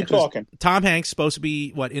 Because keep talking. Tom Hanks supposed to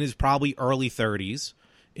be in his probably early 30s,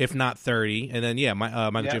 if not 30, and then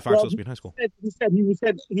Michael J. Fox supposed to be in high school.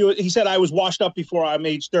 He said I was washed up before I'm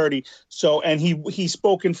age 30. So and he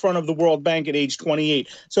spoke in front of the World Bank at age 28.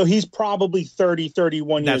 So he's probably 30,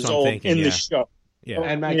 31 years old in the show. Yeah,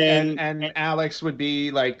 and Alex would be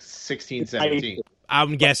like 16, 17.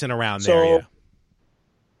 I'm guessing around there. Yeah.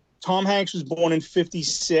 Tom Hanks was born in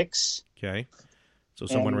 56. Okay. So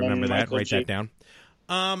someone remember that. Write that down.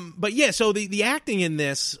 But so the acting in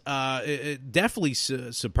this definitely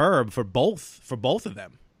superb for both of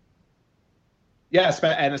them. Yeah,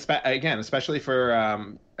 especially for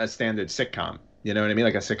a standard sitcom. You know what I mean?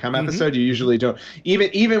 Like a sitcom episode, you usually don't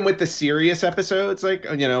even with the serious episodes, like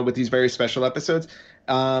with these very special episodes.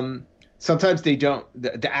 Sometimes they don't.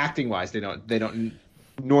 The acting wise, they don't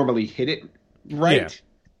normally hit it right. Yeah.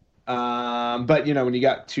 But when you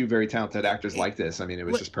got two very talented actors like this, I mean, it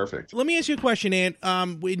was just perfect. Let me ask you a question, Ant.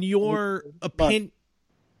 In your opinion,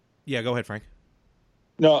 go ahead, Frank.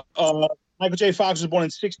 No, Michael J. Fox was born in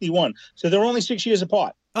 61, so they're only 6 years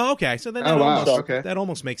apart. Oh, okay. So then that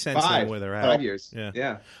almost makes sense where they're at. 5 years.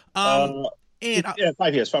 Yeah. And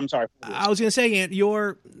 5 years. I'm sorry. I was going to say, Ant,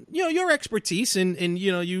 your expertise and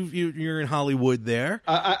you're in Hollywood there.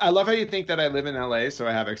 I love how you think that I live in LA, so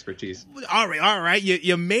I have expertise. All right.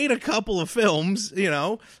 You made a couple of films,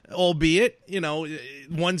 albeit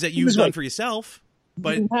ones that you've done for yourself.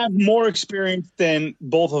 But you have more experience than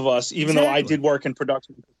both of us, even though I did work in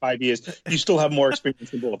production for 5 years. You still have more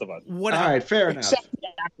experience than both of us. All right, fair enough. Except the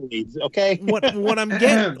accolades, okay? What I'm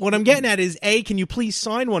getting at is A, can you please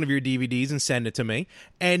sign one of your DVDs and send it to me?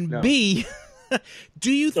 And B,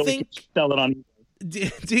 do you think sell it on?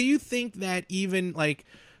 Do you think that even like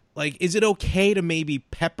is it okay to maybe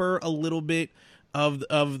pepper a little bit of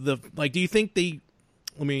the do you think they?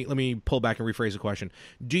 Let me pull back and rephrase the question.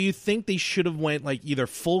 Do you think they should have went either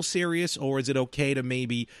full serious, or is it okay to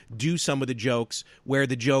maybe do some of the jokes where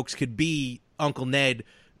the jokes could be Uncle Ned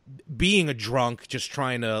being a drunk, just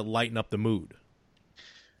trying to lighten up the mood?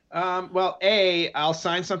 Well, A, I'll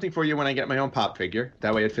sign something for you when I get my own pop figure.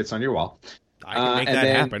 That way it fits on your wall. I can make that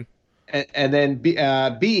happen. And then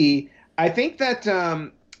B, I think that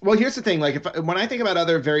well, here's the thing. When I think about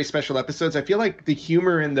other very special episodes, I feel like the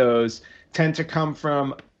humor in those tend to come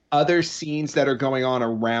from other scenes that are going on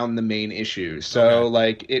around the main issue. So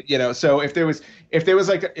like it, so if there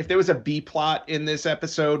was a B plot in this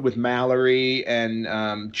episode with Mallory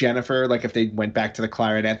and Jennifer, like if they went back to the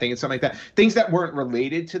clarinet thing and something like that, things that weren't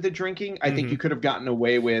related to the drinking, I think you could have gotten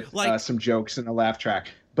away with some jokes and a laugh track.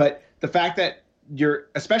 But the fact that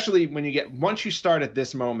especially when once you start at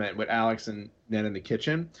this moment with Alex and Ned in the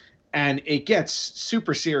kitchen, and it gets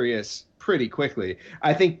super serious pretty quickly,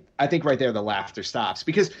 I think right there the laughter stops,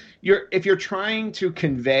 because if you're trying to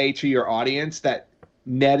convey to your audience that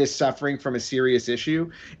Ned is suffering from a serious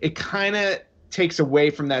issue, it kind of takes away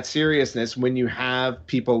from that seriousness when you have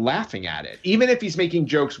people laughing at it, even if he's making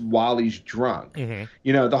jokes while he's drunk.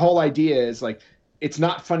 The whole idea is like, it's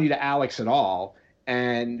not funny to Alex at all,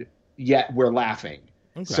 and yet we're laughing.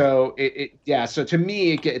 So so to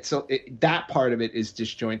me, that part of it is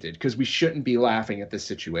disjointed, because we shouldn't be laughing at this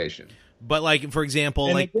situation. But like, for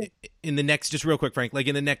example, in the next, just real quick, Frank, like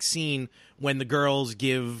in the next scene when the girls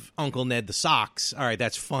give Uncle Ned the socks, all right,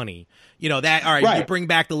 that's funny. You bring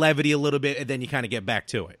back the levity a little bit, and then you kind of get back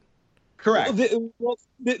to it. Correct.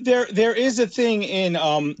 There is a thing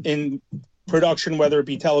in production, whether it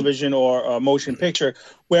be television or motion picture,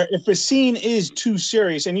 where if a scene is too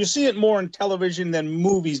serious, and you see it more in television than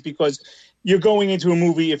movies, because you're going into a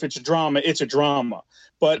movie, if it's a drama, it's a drama.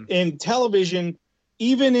 But in television,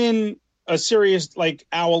 even in a serious, like,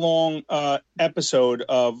 hour-long episode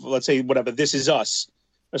of, let's say, whatever, This Is Us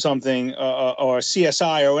or something, or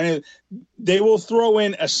CSI or anything, they will throw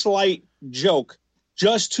in a slight joke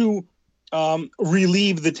just to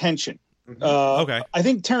relieve the tension. I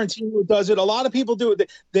think Tarantino does it. A lot of people do it.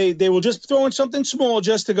 They will just throw in something small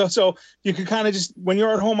just to go, so you can kind of just, when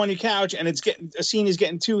you're at home on your couch and a scene is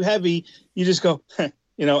getting too heavy, you just go,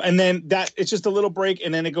 and then it's just a little break,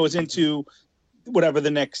 and then it goes into whatever the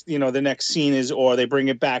next scene is, or they bring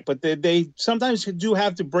it back. But they sometimes do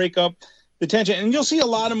have to break up the tension. And you'll see a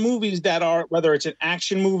lot of movies that are, whether it's an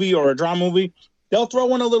action movie or a drama movie, they'll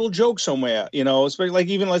throw in a little joke somewhere, especially like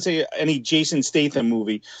even, let's say, any Jason Statham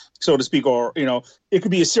movie, so to speak, or, it could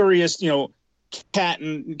be a serious, cat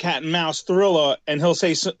and mouse thriller, and he'll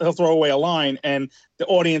throw away a line and the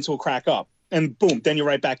audience will crack up, and boom, then you're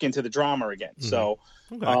right back into the drama again. So,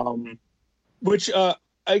 which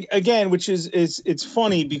is it's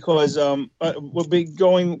funny, because we'll be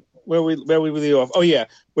going where we leave off. Oh yeah,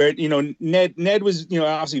 where Ned was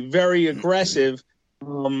obviously very aggressive.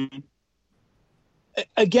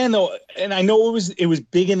 Again, though, and I know it was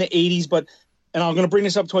big in the 80s, but, and I'm going to bring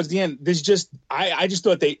this up towards the end, there's just I just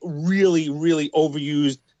thought they really, really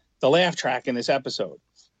overused the laugh track in this episode.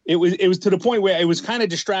 It was to the point where it was kind of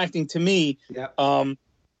distracting to me. Yeah.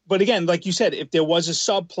 But again, like you said, if there was a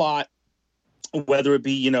subplot, whether it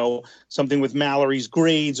be something with Mallory's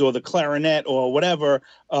grades or the clarinet or whatever,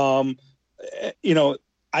 I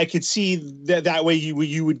could see that way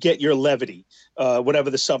you would get your levity, whatever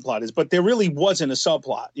the subplot is. But there really wasn't a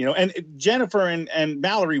subplot, and Jennifer and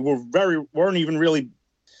Mallory weren't even really,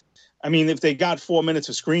 I mean, if they got 4 minutes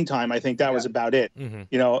of screen time, I think that was about it.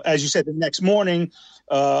 As you said, the next morning,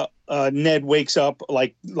 Ned wakes up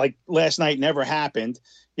like last night never happened.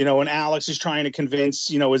 And Alex is trying to convince,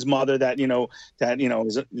 his mother that,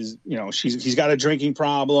 he's got a drinking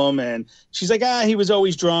problem, and she's like, he was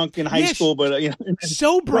always drunk in high school, but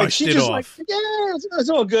so brushed it off. Like, it's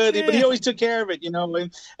all good, but he always took care of it,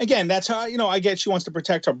 And again, that's how, I get she wants to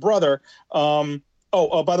protect her brother. By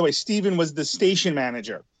the way, Steven was the station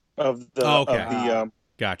manager of the.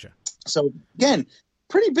 Gotcha. So again,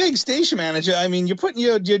 pretty big station manager. I mean, you're putting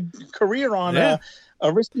your career on.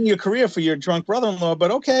 Risking your career for your drunk brother-in-law, but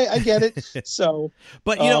okay, I get it. So,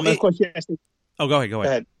 but of course, yes. Oh, go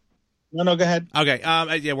ahead. No, go ahead. Okay.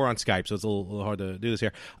 We're on Skype, so it's a little hard to do this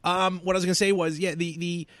here. What I was going to say was,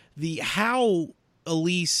 the how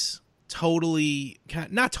Elise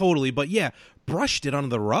not totally, but brushed it under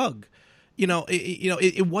the rug.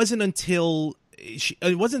 It wasn't until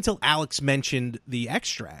Alex mentioned the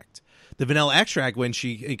extract, the vanilla extract, when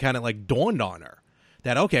it kind of like dawned on her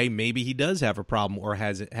that, okay, maybe he does have a problem or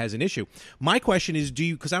has an issue. My question is,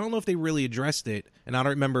 because I don't know if they really addressed it, and I don't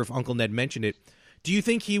remember if Uncle Ned mentioned it, do you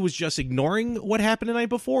think he was just ignoring what happened the night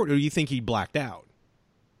before, or do you think he blacked out?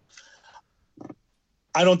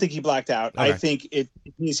 I don't think he blacked out. Okay. I think in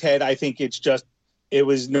his head, I think it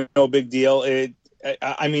was no big deal.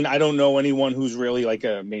 I mean, I don't know anyone who's really like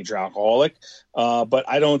a major alcoholic, but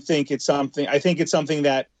I don't think it's something. I think it's something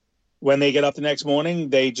that when they get up the next morning,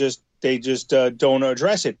 they just don't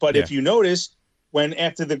address it. But if you notice, when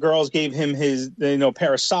after the girls gave him his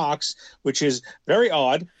pair of socks, which is very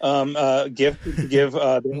odd, give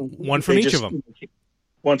one from each of them.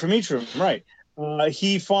 One from each of them, right?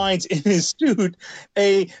 he finds in his suit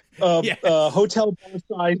a hotel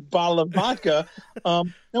bar-sized bottle of vodka. Now,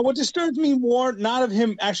 what disturbed me more, not of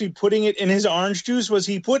him actually putting it in his orange juice, was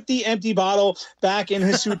he put the empty bottle back in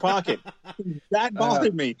his suit pocket. That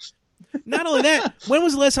bothered me. Not only that, when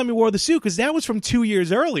was the last time he wore the suit? Because that was from 2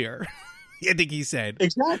 years earlier. I think he said.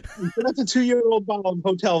 Exactly. So that's a 2-year-old bottle of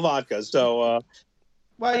hotel vodka. So,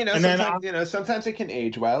 well, sometimes it can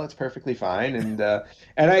age well. It's perfectly fine, and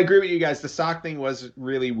I agree with you guys. The sock thing was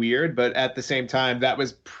really weird, but at the same time, that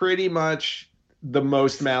was pretty much the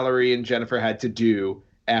most Mallory and Jennifer had to do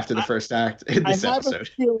after the first act in this episode. I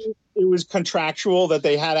feel it was contractual that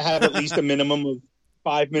they had to have at least a minimum of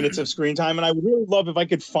 5 minutes of screen time, and I would really love if I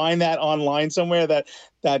could find that online somewhere that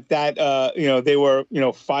they were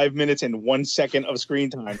 5 minutes and 1 second of screen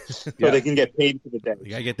time, so they can get paid for the day. You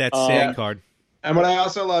gotta get that SAG card. And what I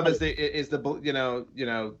also love is the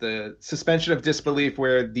suspension of disbelief,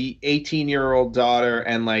 where the 18-year-old daughter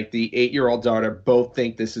and like the 8-year-old daughter both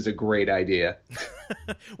think this is a great idea.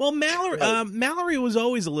 Well, Mallory was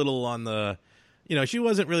always a little on the, she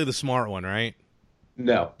wasn't really the smart one, right?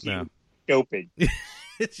 No. Dopey.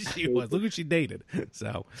 She was. Look who she dated.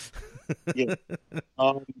 So. Yeah.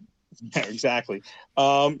 Exactly.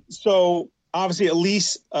 So obviously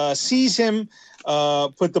Elise sees him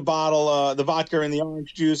put the bottle, the vodka in the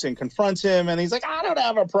orange juice, and confronts him, and he's like, "I don't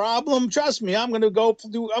have a problem. Trust me. I'm going to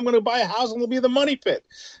buy a house, and it'll be the money pit."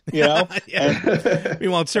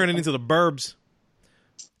 Meanwhile, it's turning into the Burbs.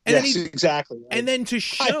 And yes, exactly. Right? And then to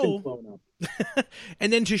show.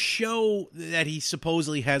 And then to show that he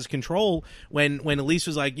supposedly has control, when Elise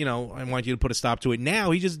was like, I want you to put a stop to it now,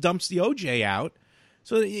 he just dumps the OJ out.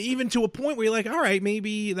 So even to a point where you're like, all right,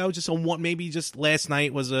 maybe that was just maybe just last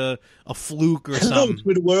night was a fluke or something. Hello,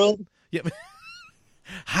 Twitter world. Yep.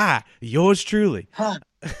 Hi, yours truly. Hi,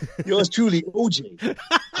 yours truly, OJ.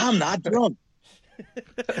 I'm not drunk.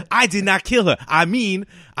 I did not kill her. I mean,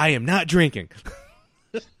 I am not drinking.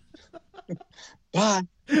 Bye.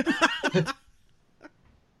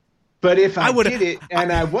 But if I did it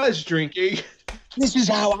and I was drinking, this is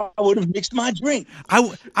how I would have mixed my drink. I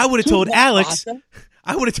would have told Alex.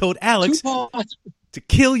 I would have told Alex to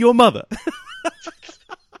kill your mother.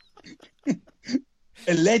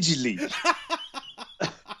 Allegedly.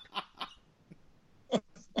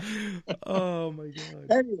 Oh my god.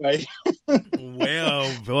 Anyway.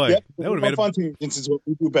 Well, boy, that would have made fun tangents is what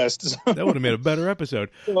we do best. That would have made a better episode.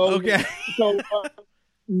 Okay. So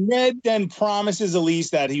Ned then promises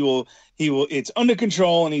Elise that he will. It's under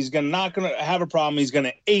control, and he's not gonna have a problem. He's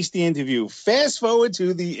gonna ace the interview. Fast forward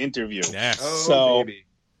to the interview. Yes. Baby.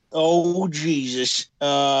 Oh Jesus.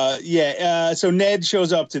 So Ned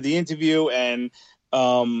shows up to the interview and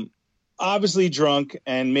obviously drunk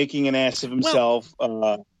and making an ass of himself.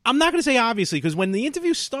 Well, I'm not going to say obviously, because when the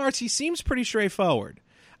interview starts, he seems pretty straightforward.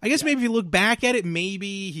 I guess maybe if you look back at it,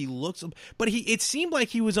 maybe he looks, but it seemed like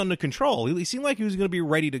he was under control. He seemed like he was going to be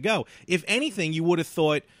ready to go. If anything, you would have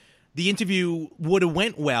thought the interview would have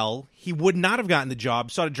went well. He would not have gotten the job,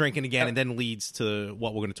 started drinking again, and then leads to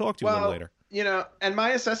what we're going to talk to a little later. And my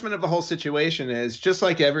assessment of the whole situation is just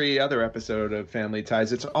like every other episode of Family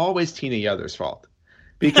Ties, it's always Tina Youther's fault.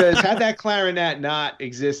 Because had that clarinet not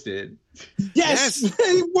existed, yes.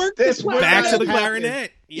 It worked. Back to the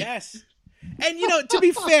clarinet. Yes. And to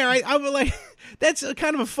be fair, I would like that's a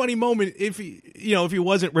kind of a funny moment if he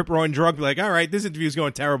wasn't rip roaring drunk, like, all right, this interview is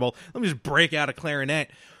going terrible. Let me just break out a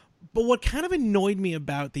clarinet. But what kind of annoyed me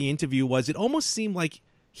about the interview was it almost seemed like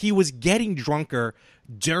he was getting drunker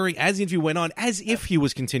as the interview went on, as if he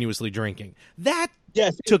was continuously drinking. That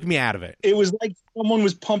took me out of it. It was like someone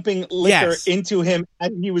was pumping liquor into him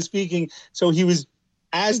as he was speaking. So he was,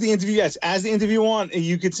 as the interview on,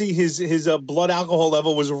 you could see his blood alcohol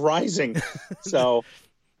level was rising. So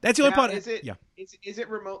that's the only part. Is it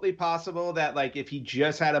remotely possible that, like, if he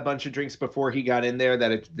just had a bunch of drinks before he got in there,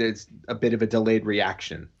 that there's a bit of a delayed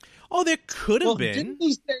reaction? Oh, there could have been. Didn't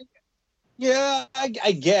he say? Yeah,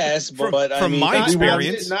 I guess, but from my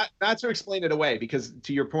experience, not to explain it away, because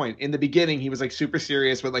to your point, in the beginning he was like super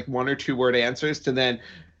serious with like 1 or 2 word answers, to then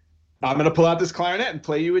I'm going to pull out this clarinet and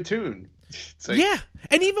play you a tune. Like, yeah,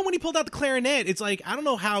 and even when he pulled out the clarinet, it's like, I don't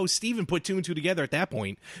know how Steven put 2 and 2 together at that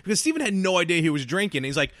point, because Steven had no idea he was drinking.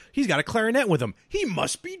 He's like, he's got a clarinet with him. He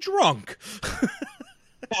must be drunk.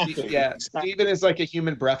 Yeah, Steven is like a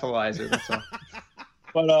human breathalyzer. That's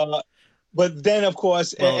all. But then, of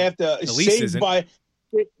course, after as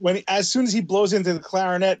soon as he blows into the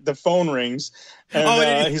clarinet, the phone rings,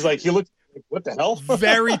 and he's like, he looks like, what the hell?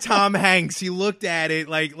 Very Tom Hanks. He looked at it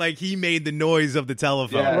like he made the noise of the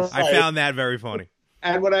telephone. Yes. I found that very funny.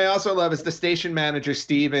 And what I also love is the station manager,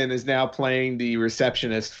 Steven, is now playing the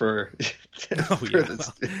receptionist for.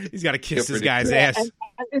 He's got to kiss this guy's ass.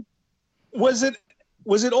 Was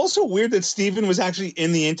it also weird that Steven was actually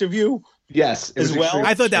in the interview? Yes, as well.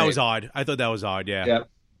 I thought that was odd. Yeah. Yep.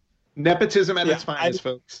 Nepotism at its finest,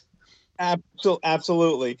 folks.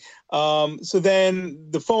 Absolutely. So then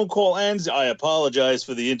the phone call ends. I apologize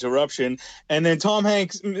for the interruption. And then Tom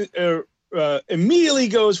Hanks immediately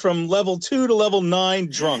goes from level 2 to level 9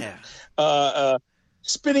 drunk,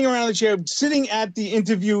 spinning around the chair, sitting at the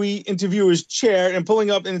interviewer's chair and pulling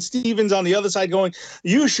up, and Steven's on the other side going,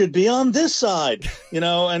 "You should be on this side,"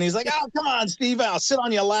 and he's like, "Oh, come on, Steve, I'll sit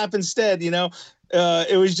on your lap instead."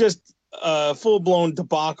 It was just full-blown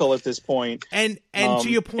debacle at this point. And to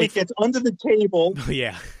your point, it gets under the table.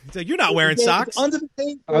 Yeah. It's like, you're not wearing socks. Under the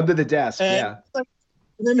table. Under the desk,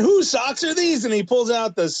 and then whose socks are these? And he pulls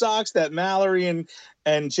out the socks that Mallory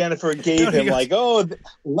and Jennifer gave him,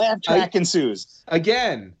 laugh track ensues.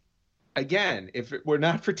 Again, if it were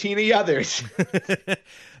not for Tina Yothers.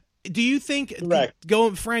 Do you think,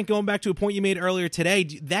 Frank, going back to a point you made earlier today,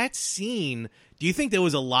 that scene, do you think there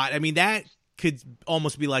was a lot? I mean, that could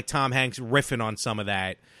almost be like Tom Hanks riffing on some of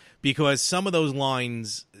that, because some of those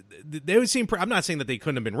lines, they would seem, I'm not saying that they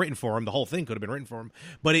couldn't have been written for him, the whole thing could have been written for him,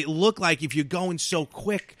 but it looked like if you're going so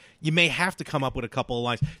quick, you may have to come up with a couple of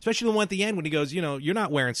lines, especially the one at the end when he goes, you're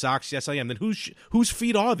not wearing socks. Yes, I am. Then whose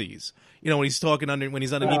feet are these? When he's talking when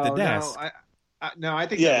he's underneath the desk. No, I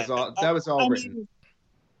think that was all written.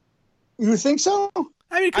 You think so?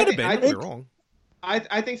 I mean, it could have been. I could be wrong.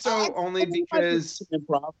 I think so, only because.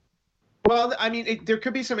 Well, I mean, there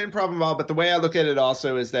could be some improv involved, but the way I look at it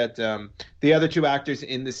also is that the other two actors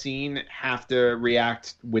in the scene have to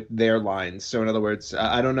react with their lines. So, in other words,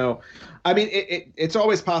 I don't know. I mean, it's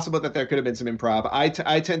always possible that there could have been some improv.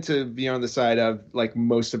 I tend to be on the side of, like,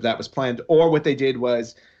 most of that was planned. Or what they did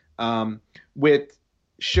was with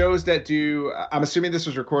shows that do – I'm assuming this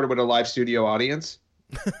was recorded with a live studio audience.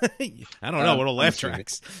 I don't know. What are laugh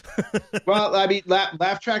tracks? Well, I mean,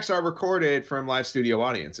 laugh tracks are recorded from live studio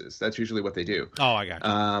audiences. That's usually what they do. Oh, I got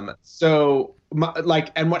you. So,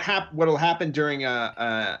 and what'll happen during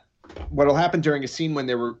a scene when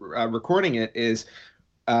they were recording it is,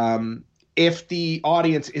 if the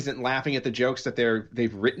audience isn't laughing at the jokes that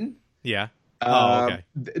they've written, okay.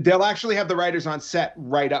 They'll actually have the writers on set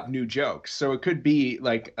write up new jokes. So it could be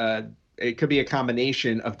like it could be a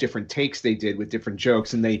combination of different takes they did with different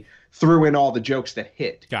jokes, and they threw in all the jokes that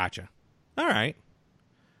hit. Gotcha. All right.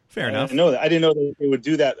 Fair enough. I didn't know that they would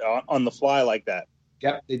do that on the fly like that.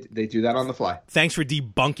 Yep, they do that on the fly. Thanks for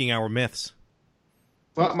debunking our myths.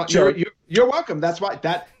 Well, you're welcome. That's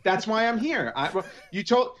why I'm here. You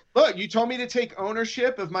told me to take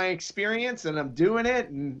ownership of my experience, and I'm doing it,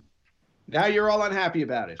 and now you're all unhappy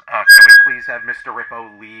about it. Can we please have Mr.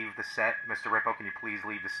 Rippo leave the set? Mr. Rippo, can you please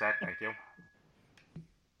leave the set? Thank you.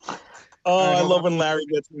 Oh, I love when Larry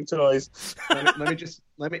gets new toys. let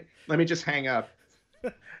me just hang up.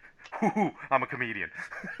 I'm a comedian.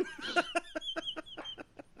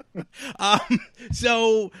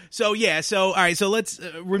 So all right, so let's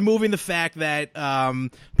removing the fact that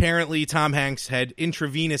apparently Tom Hanks had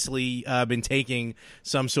intravenously been taking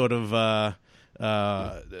some sort of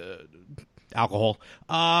alcohol.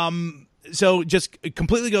 So just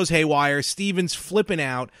completely goes haywire. Steven's flipping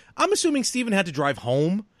out. I'm assuming Steven had to drive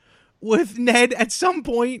home with Ned at some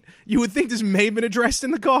point. You would think this may have been addressed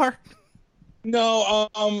in the car. No.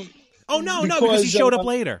 Because he showed up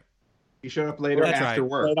later. He showed up later after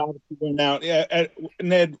work. Ned obviously went out.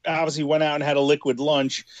 Ned obviously went out and had a liquid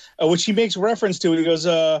lunch, which he makes reference to. He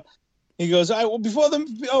goes,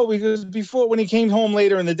 before when he came home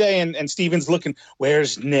later in the day, and Steven's looking,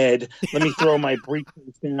 where's Ned? Let me throw my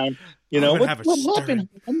briefcase down. What happened?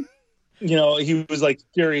 He was like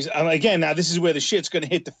curious. Again, now this is where the shit's going to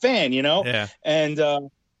hit the fan, Yeah.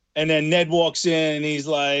 And then Ned walks in and he's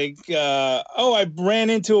like, I ran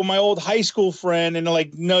into my old high school friend. And they're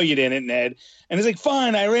like, no, you didn't, Ned. And he's like,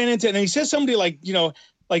 fine, I ran into it. And he says somebody like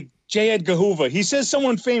J. Edgar Hoover. He says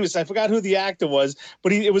someone famous. I forgot who the actor was,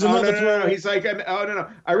 but it was another. No. He's like, no.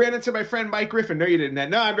 I ran into my friend Mike Griffin. No, you didn't, Ned.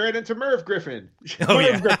 No, I ran into Merv Griffin.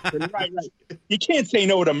 Merv Griffin. Right. You can't say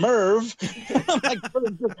no to Merv. I'm like,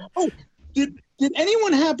 oh, did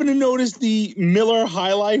anyone happen to notice the Miller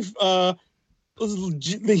High Life?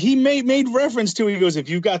 He made reference to. He goes, if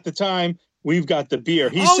you got the time, we've got the beer.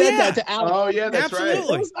 He said that to Alex. Oh yeah, that's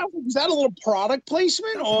absolutely. Right. Was that a little product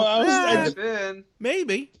placement, or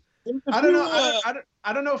maybe? I don't know.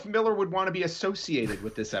 I don't know if Miller would want to be associated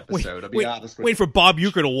with this episode. I'll be honest with you. Wait for Bob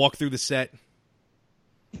Uecker to walk through the set.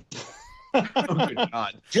 Oh, good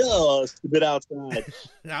God. Just a bit outside.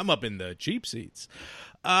 I'm up in the cheap seats.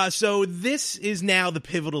 So this is now the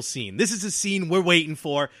pivotal scene. This is the scene we're waiting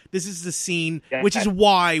for. This is the scene, which is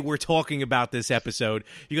why we're talking about this episode,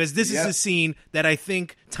 because this is the scene that I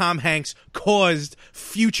think Tom Hanks caused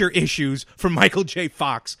future issues for Michael J.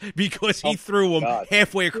 Fox because he threw him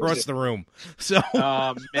halfway across the room. So,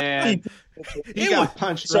 oh man, he got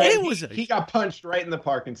punched. So right. He got punched right in the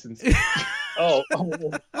Parkinson's.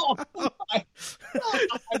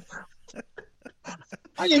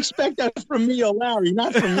 I expect that from me or Larry,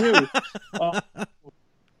 not from you.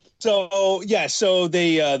 So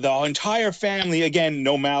they the entire family, again,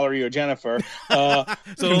 no Mallory or Jennifer. So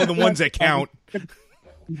those are the ones that count.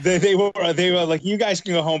 They were like, you guys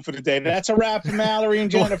can go home for the day. That's a wrap for Mallory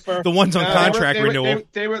and Jennifer. The ones on contract renewal.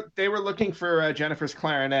 They were looking for Jennifer's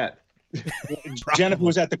clarinet. Jennifer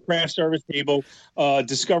was at the craft service table,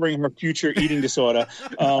 discovering her future eating disorder.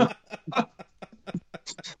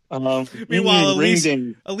 Meanwhile,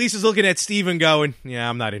 Elise is looking at Steven going, yeah,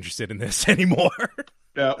 I'm not interested in this anymore.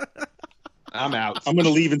 No, I'm out. I'm going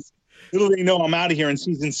to leave. Little they know I'm out of here in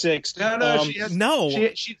season 6.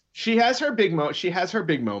 She has her big moment. She has her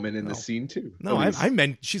big moment in the scene too. No, I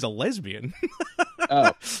meant she's a lesbian.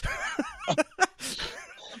 Oh.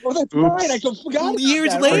 Oh, that's right. I forgot.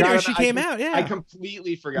 Years later, she came out. Yeah, I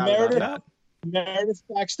completely forgot about that. Meredith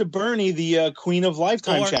Baxter Burney, the queen of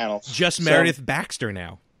Lifetime channel. Just Meredith Baxter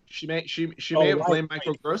now. She may have blamed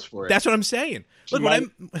Michael Gross for it. That's what I'm saying. Look,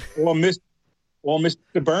 Or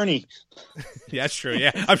Mr. Bernie. Yeah, that's true.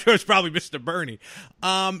 Yeah, I'm sure it's probably Mr. Bernie.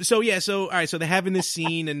 So all right. So they're having this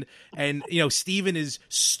scene, and Steven is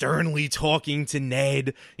sternly talking to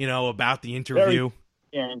Ned, about the interview.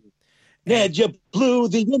 Ned, you blew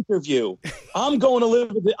the interview. I'm going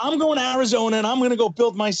to Arizona, and I'm going to go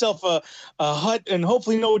build myself a hut, and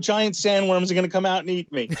hopefully no giant sandworms are going to come out and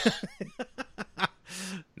eat me.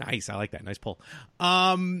 Nice. I like that. Nice pull.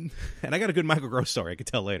 And I got a good Michael Gross story I could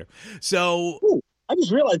tell later. So I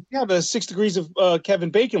just realized we have a 6 degrees of Kevin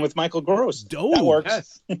Bacon with Michael Gross. That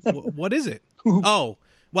works. Yes. What is it? Oh,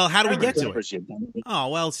 well, how do we get to it? Oh,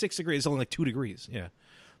 well, 6 degrees is only like 2 degrees. Yeah.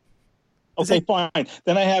 Okay, fine.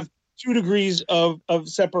 Then I have 2 degrees of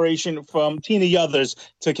separation from Tina Yothers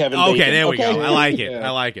to Kevin Bacon. Okay, there we go. I like it. I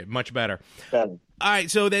like it. Much better. All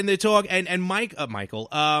right, so then they talk, and Michael,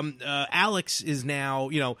 Alex is now,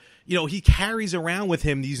 he carries around with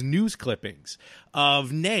him these news clippings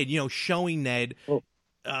of Ned, showing Ned, his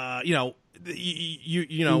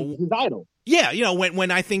idol. Yeah,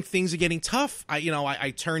 when I think things are getting tough,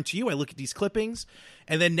 I turn to you, I look at these clippings,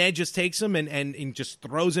 and then Ned just takes them and just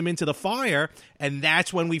throws them into the fire, and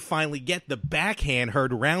that's when we finally get the backhand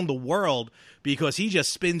heard around the world, because he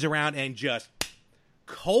just spins around and just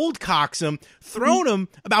cold cocks him, thrown him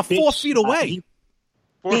about 4 feet away.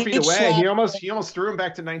 4 feet away. He almost threw him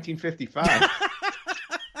back to 1955.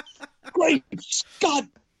 Great Scott,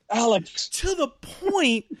 Alex. To the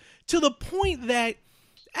point that,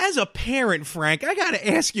 as a parent, Frank, I got to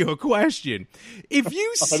ask you a question. If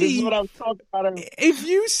you see, this is what I was talking about. If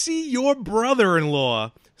you see your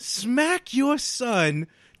brother-in-law smack your son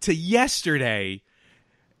to yesterday,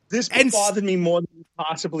 this bothered me more than you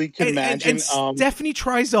possibly could imagine. And Stephanie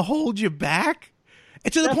tries to hold you back,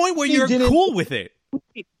 and to the point where you're cool with it.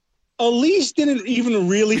 Elise didn't even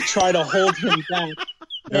really try to hold him back,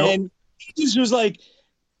 and he just was like,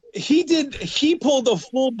 he pulled a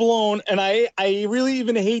full blown, and I really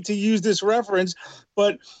even hate to use this reference,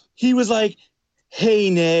 but he was like, "Hey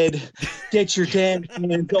Ned, get your damn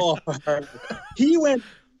hands off of her." He went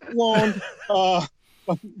blown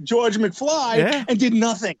George McFly and did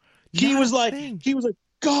nothing. He was like,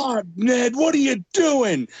 "God, Ned, what are you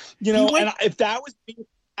doing?" And if that was me,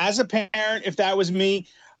 as a parent, if that was me,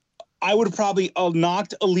 I would have probably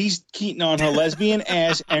knocked Elise Keaton on her lesbian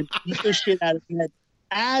ass and beat the shit out of Ned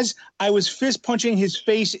as I was fist punching his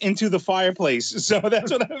face into the fireplace. So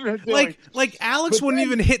that's what I was doing. Like Alex wouldn't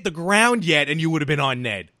even hit the ground yet, and you would have been on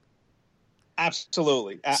Ned.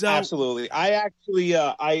 Absolutely, absolutely. I actually,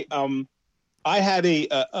 I had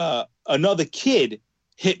another kid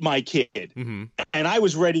hit my kid, and I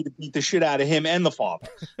was ready to beat the shit out of him and the father.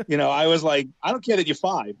 I was like, I don't care that you're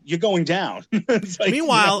 5, you're going down.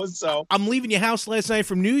 Meanwhile, I'm leaving your house last night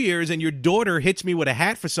from New Year's, and your daughter hits me with a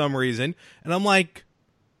hat for some reason, and I'm like,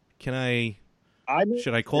 should I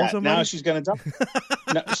call somebody? Now she's gonna die.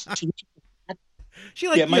 No, she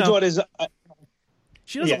like, my daughter's.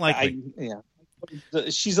 She doesn't like me. Yeah,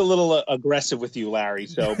 she's a little aggressive with you, Larry.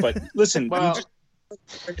 So, but listen, I'm just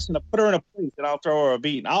gonna put her in a place, and I'll throw her a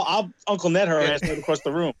beat. I'll Uncle Ned her ass right across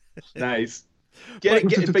the room. Nice.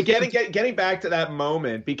 Getting back to that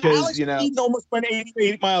moment, because Alex Keaton almost went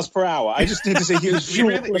 80 miles per hour. I just need to say he was.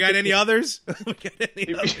 We got any others?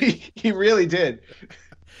 He really did.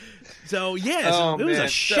 So yeah, it was a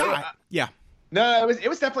shot. Yeah. No, it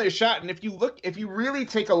was definitely a shot. And if you really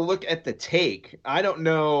take a look at the take, I don't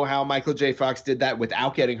know how Michael J. Fox did that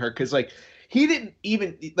without getting hurt, because like he didn't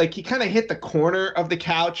even he kind of hit the corner of the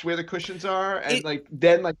couch where the cushions are, and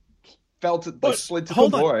then fell to slid to the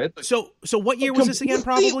floor. So what year was this again?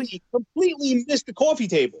 Probably completely missed the coffee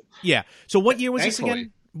table. Yeah. So what year was this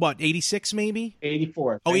again? What, 86 maybe?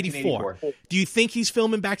 84. Oh, 84. Do you think he's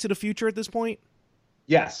filming Back to the Future at this point?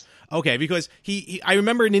 Yes. Okay, because I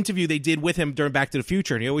remember an interview they did with him during Back to the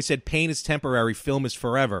Future, and he always said pain is temporary, film is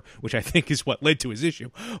forever, which I think is what led to his issue.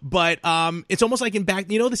 But it's almost like in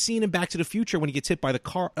the scene in Back to the Future when he gets hit by the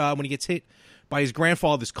car, when he gets hit by his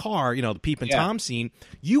grandfather's car, the Peep and Tom scene,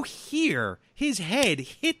 you hear his head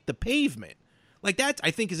hit the pavement. Like that,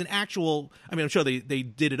 I think, is an actual, I mean, I'm sure they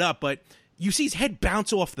did it up, but you see his head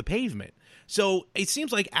bounce off the pavement. So it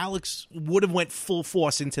seems like Alex would have went full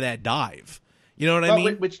force into that dive. You know what I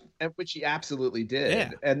mean? Which he absolutely did. Yeah.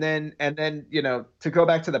 And then to go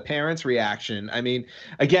back to the parents' reaction, I mean,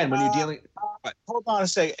 again, when you're dealing. Hold on a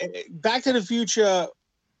second. Back to the Future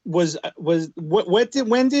was when did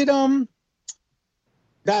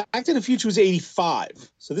Back to the Future was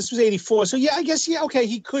 85. So this was 84. So yeah, I guess okay.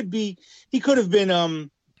 He could have been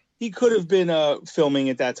filming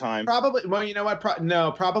at that time. Probably. Well, you know what?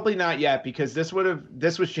 No, probably not yet, because this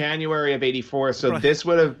was January of 84. So this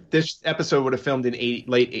episode would have filmed in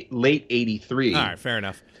late 83. All right, fair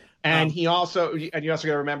enough. And you also got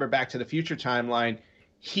to remember, Back to the Future timeline,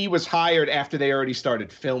 he was hired after they already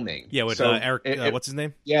started filming. Yeah, with Eric. What's his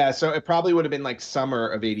name? Yeah, so it probably would have been like summer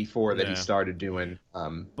of 84 that he started doing.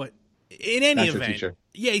 But in any event,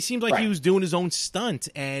 yeah, he seemed like he was doing his own stunt.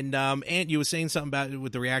 And you were saying something about it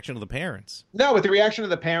with the reaction of the parents. No, with the reaction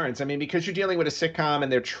of the parents. I mean, because you're dealing with a sitcom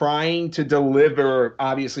and they're trying to deliver,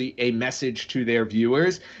 obviously, a message to their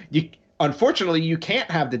viewers. Unfortunately, you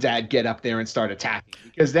can't have the dad get up there and start attacking,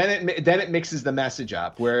 because then it mixes the message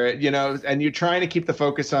up, where, and you're trying to keep the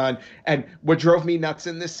focus on. And what drove me nuts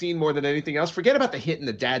in this scene more than anything else, forget about the hit and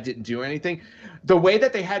the dad didn't do anything, the way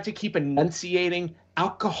that they had to keep enunciating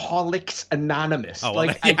Alcoholics Anonymous. Oh,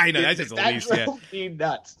 well, I know, that's just the least. That drove me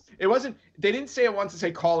nuts. It wasn't. They didn't say it once to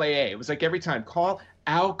say call AA. It was like every time, call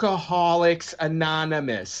Alcoholics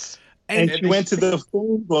Anonymous. And she went to the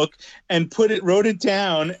phone book and wrote it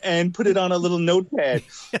down and put it on a little notepad.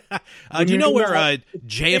 Do you know where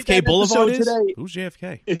JFK Boulevard is? Today, who's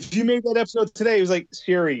JFK? If you made that episode today, it was like,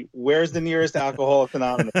 Siri, where's the nearest Alcoholics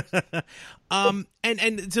Anonymous?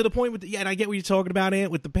 And to the point with, and I get what you're talking about,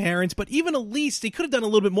 Aunt, with the parents, but even Elise, they could have done a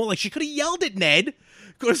little bit more. Like, she could have yelled at Ned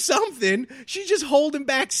or something. She's just holding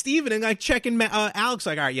back Steven and like checking Alex,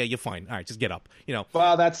 like, all right, yeah, you're fine. All right, just get up.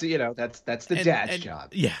 Well, that's the dad's job.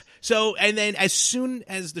 Yeah. So, and then as soon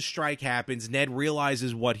as the strike happens, Ned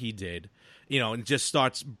realizes what he did, and just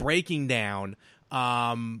starts breaking down.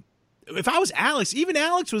 If I was Alex, even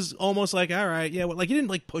Alex was almost like, all right, yeah, well, like he didn't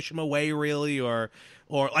like push him away really, or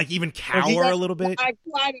like even cower a little bit.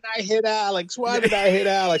 Why did I hit Alex?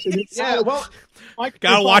 Yeah, well,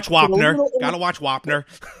 gotta watch Wapner.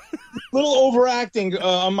 Little overacting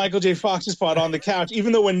on Michael J. Fox's part on the couch,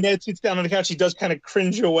 even though when Ned sits down on the couch, he does kind of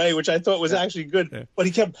cringe away, which I thought was actually good. Yeah. But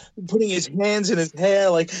he kept putting his hands in his hair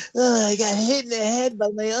like, I got hit in the head by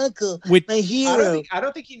my uncle, my hero. I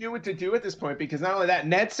don't think he knew what to do at this point, because not only that,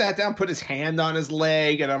 Ned sat down, put his hand on his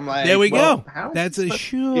leg, and I'm like, there we go. That's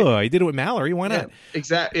sure. He did it with Mallory. Why not?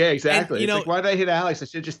 Exactly. And, like, why did I hit Alex? I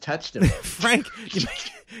should have just touched him. Frank,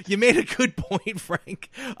 you made a good point, Frank.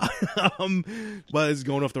 Well, it's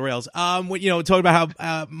going off the rails. Talking about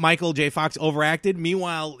how Michael J. Fox overacted.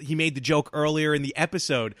 Meanwhile, he made the joke earlier in the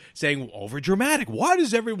episode saying, over dramatic. Why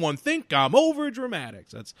does everyone think I'm over dramatic?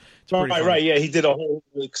 So that's right. Yeah, he did a whole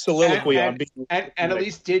soliloquy and at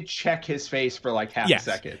least did check his face for like half a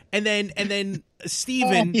second. And then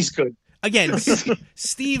Steven, he's good. Again,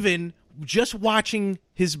 Steven, just watching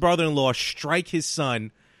his brother-in-law strike his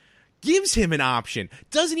son, gives him an option.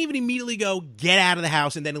 Doesn't even immediately go, get out of the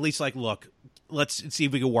house, and then at least like, look, let's see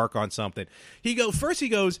if we can work on something. He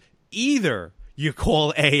goes, either you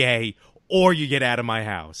call AA or you get out of my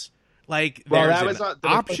house. Like, well, there's an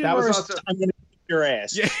option. That was also, I'm going to kick your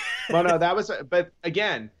ass. Yeah. Well, no, that was, but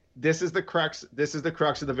again, this is the crux of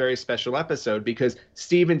the very special episode, because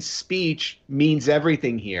Steven's speech means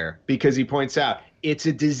everything here, because he points out, it's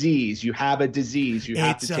a disease. You have a disease. You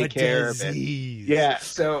have to take care of it. Yeah.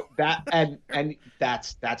 So that and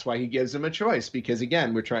that's why he gives him a choice, because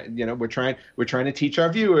again, we're trying to teach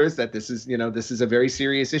our viewers that this is a very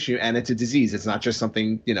serious issue, and it's a disease. It's not just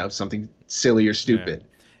something silly or stupid. Yeah.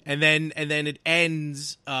 And then it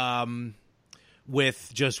ends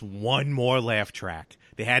with just one more laugh track.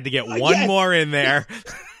 They had to get one more in there.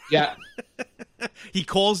 Yeah. He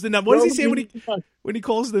calls the number. What does he say when he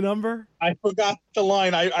calls the number? I forgot the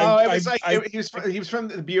line. He was from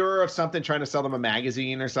the Bureau of something, trying to sell them a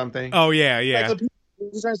magazine or something. Oh yeah. He's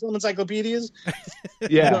trying to sell them encyclopedias.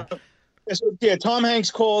 Yeah. So, Tom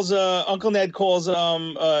Hanks calls Uncle Ned calls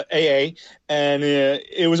AA, and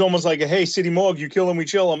it was almost like a hey City Morgue, you kill him, we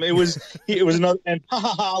chill him. It was another and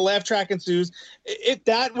laugh track ensues.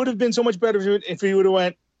 That would have been so much better if he would have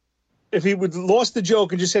went. If he would lost the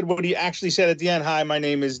joke and just said what he actually said at the end, hi, my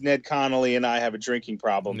name is Ned Connolly and I have a drinking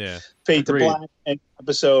problem. Yeah. Fade to black and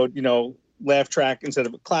episode, laugh track instead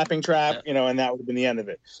of a clapping track, and that would have been the end of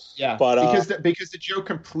it. Yeah. But because the joke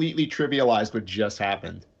completely trivialized what just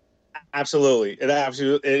happened. Absolutely. You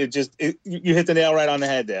hit the nail right on the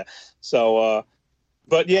head there. So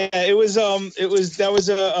but yeah, that was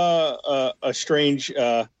a strange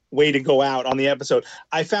way to go out on the episode.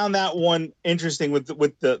 I found that one interesting with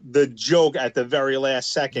the joke at the very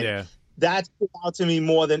last second. Yeah. That stood out to me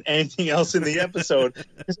more than anything else in the episode.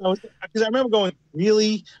 Because I remember going,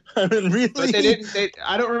 really? Really? But they didn't.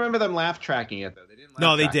 I don't remember them laugh tracking it though. They didn't.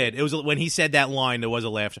 No, they did. It was when he said that line. There was a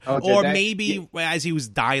laugh. Or maybe as he was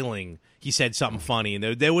dialing, he said something funny, and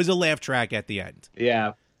there was a laugh track at the end.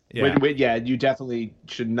 Yeah. Yeah. You definitely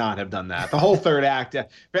should not have done that. The whole third act,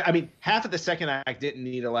 half of the second act didn't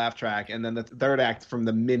need a laugh track, and then the third act, from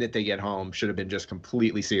the minute they get home, should have been just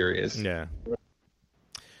completely serious. Yeah.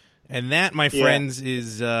 And that, my friends,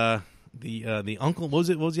 is the uncle. What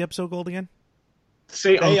was the episode called again?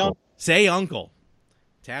 Say Uncle. Say Uncle.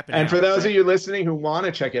 Tapping. And for those of you listening who want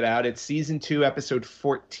to check it out, it's season 2, episode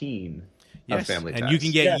 14. Yes, Family and Ties. you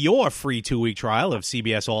can get your free 2-week trial of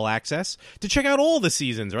CBS All Access to check out all the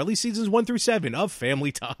seasons, or at least seasons 1 through 7 of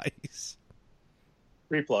Family Ties.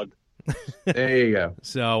 Free plug. There you go.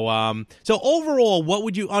 So overall, what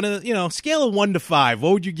would you, on a scale of 1 to 5,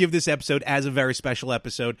 what would you give this episode as a very special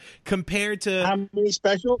episode compared to how many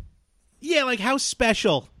special? Yeah, like how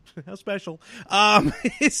special? How special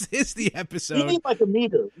is the episode? We need like a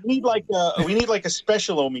meter. We need like a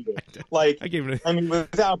special-o-meter. Like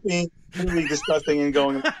without being really disgusting and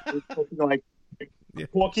going like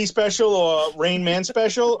Porky special or Rain Man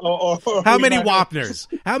special or how many Wapners?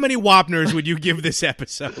 How many Wapners would you give this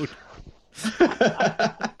episode?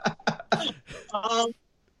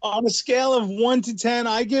 On a scale of 1 to 10,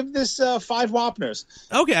 I give this 5 Wapners.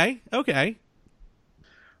 Okay.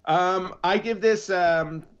 I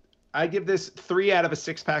give this 3 out of a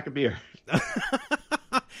 6-pack of beer.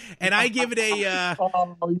 And I give it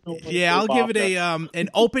I'll give it an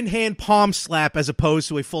open hand palm slap as opposed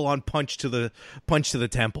to a full on punch to the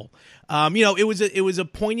temple. It was a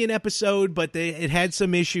poignant episode, but it had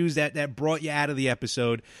some issues that brought you out of the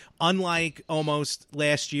episode. Unlike almost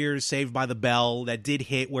last year's Saved by the Bell, that did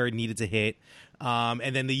hit where it needed to hit.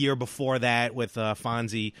 And then the year before that with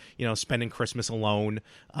Fonzie, spending Christmas alone,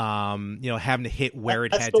 having to hit where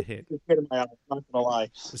it had to hit. I'm not going to lie.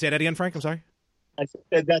 Say that again, Frank? I'm sorry. I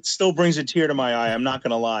said that still brings a tear to my eye. I'm not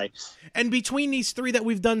going to lie. And between these 3 that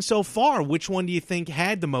we've done so far, which one do you think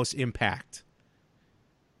had the most impact?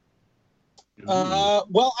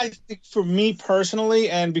 Well, I think for me personally,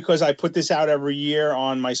 and because I put this out every year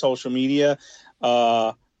on my social media,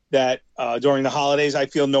 that during the holidays, I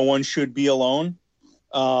feel no one should be alone.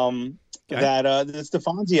 That it's the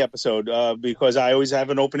Fonzie episode because I always have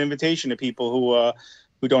an open invitation to people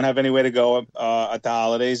who don't have anywhere to go at the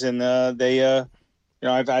holidays, and they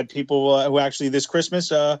I've had people who actually this Christmas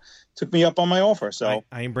took me up on my offer. So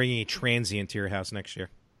I am bringing a transient to your house next year.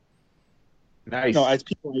 Nice. No, as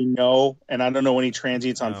people I know, and I don't know any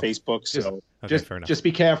transients on Facebook. So just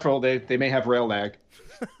be careful. They may have rail lag.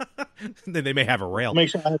 Then they may have a rail. Make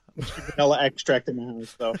sure I have vanilla extract in the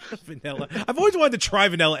house, though. Vanilla. I've always wanted to try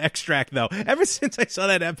vanilla extract, though. Ever since I saw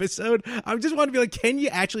that episode, I just wanted to be like, can you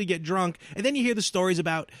actually get drunk? And then you hear the stories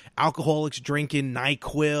about alcoholics drinking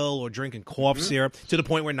NyQuil or drinking cough syrup to the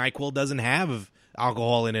point where NyQuil doesn't have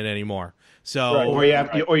alcohol in it anymore. So, or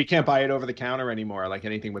you can't buy it over the counter anymore, like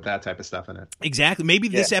anything with that type of stuff in it. Exactly. Maybe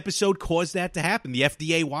this episode caused that to happen. The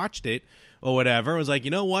FDA watched it or whatever. It was like, you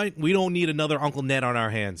know what? We don't need another Uncle Ned on our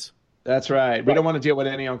hands. That's right. We don't want to deal with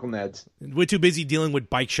any Uncle Neds. We're too busy dealing with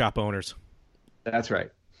bike shop owners. That's right.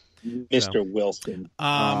 Mr. Wilson.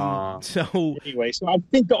 So anyway, so I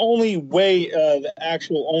think the only way, the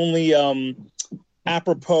actual only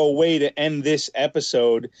apropos way to end this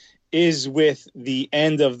episode is with the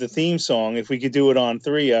end of the theme song. If we could do it on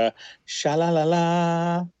 3,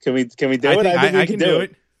 sha-la-la-la. Can we do it? I think I can do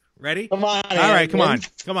it. Ready? Come on. All right, come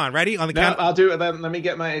on. Ready? On the count. I'll do it. Let me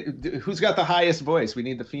get my. Who's got the highest voice? We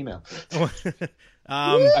need the female.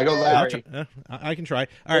 I go Larry. I can try.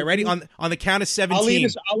 All right, ready? On the count of 17.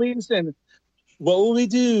 I'll lead us in. What will we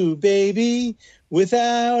do, baby,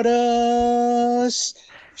 without us?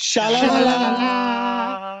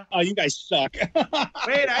 Sha-la-la-la. Oh, you guys suck.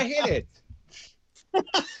 Wait, I hit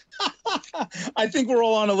it. I think we're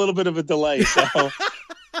all on a little bit of a delay. So,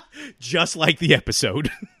 just like the episode.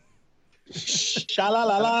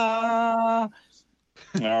 Sha-la-la-la.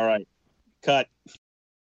 All right. Cut.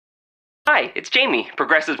 Hi, it's Jamie,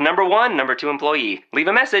 Progressive number 1, number 2 employee. Leave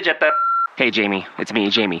a message at the... Hey, Jamie, it's me,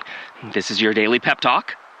 Jamie. This is your daily pep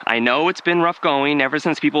talk. I know it's been rough going ever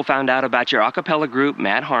since people found out about your a cappella group,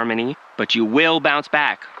 Mad Harmony, but you will bounce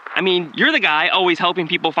back. I mean, you're the guy always helping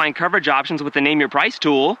people find coverage options with the Name Your Price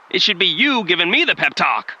tool. It should be you giving me the pep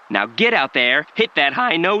talk. Now get out there, hit that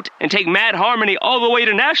high note, and take Mad Harmony all the way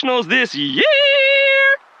to nationals this year!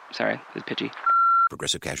 Sorry, it's pitchy.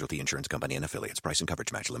 Progressive Casualty Insurance Company and Affiliates. Price and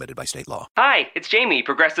coverage match limited by state law. Hi, it's Jamie,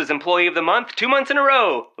 Progressive's Employee of the Month, 2 months in a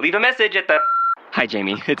row. Leave a message at the... Hi,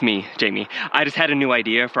 Jamie. It's me, Jamie. I just had a new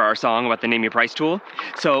idea for our song about the Name Your Price tool.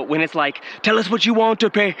 So when it's like, tell us what you want to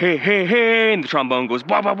pay, hey, hey, hey, and the trombone goes,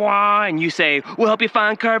 blah, blah, blah, and you say, we'll help you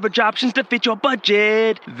find coverage options to fit your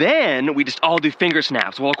budget. Then we just all do finger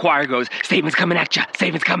snaps while a choir goes, savings coming at ya,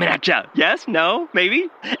 savings coming at ya. Yes? No? Maybe?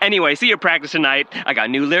 Anyway, see you practice tonight. I got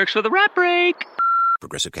new lyrics for the rap break.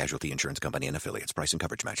 Progressive Casualty Insurance Company and Affiliates. Price and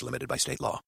coverage match limited by state law.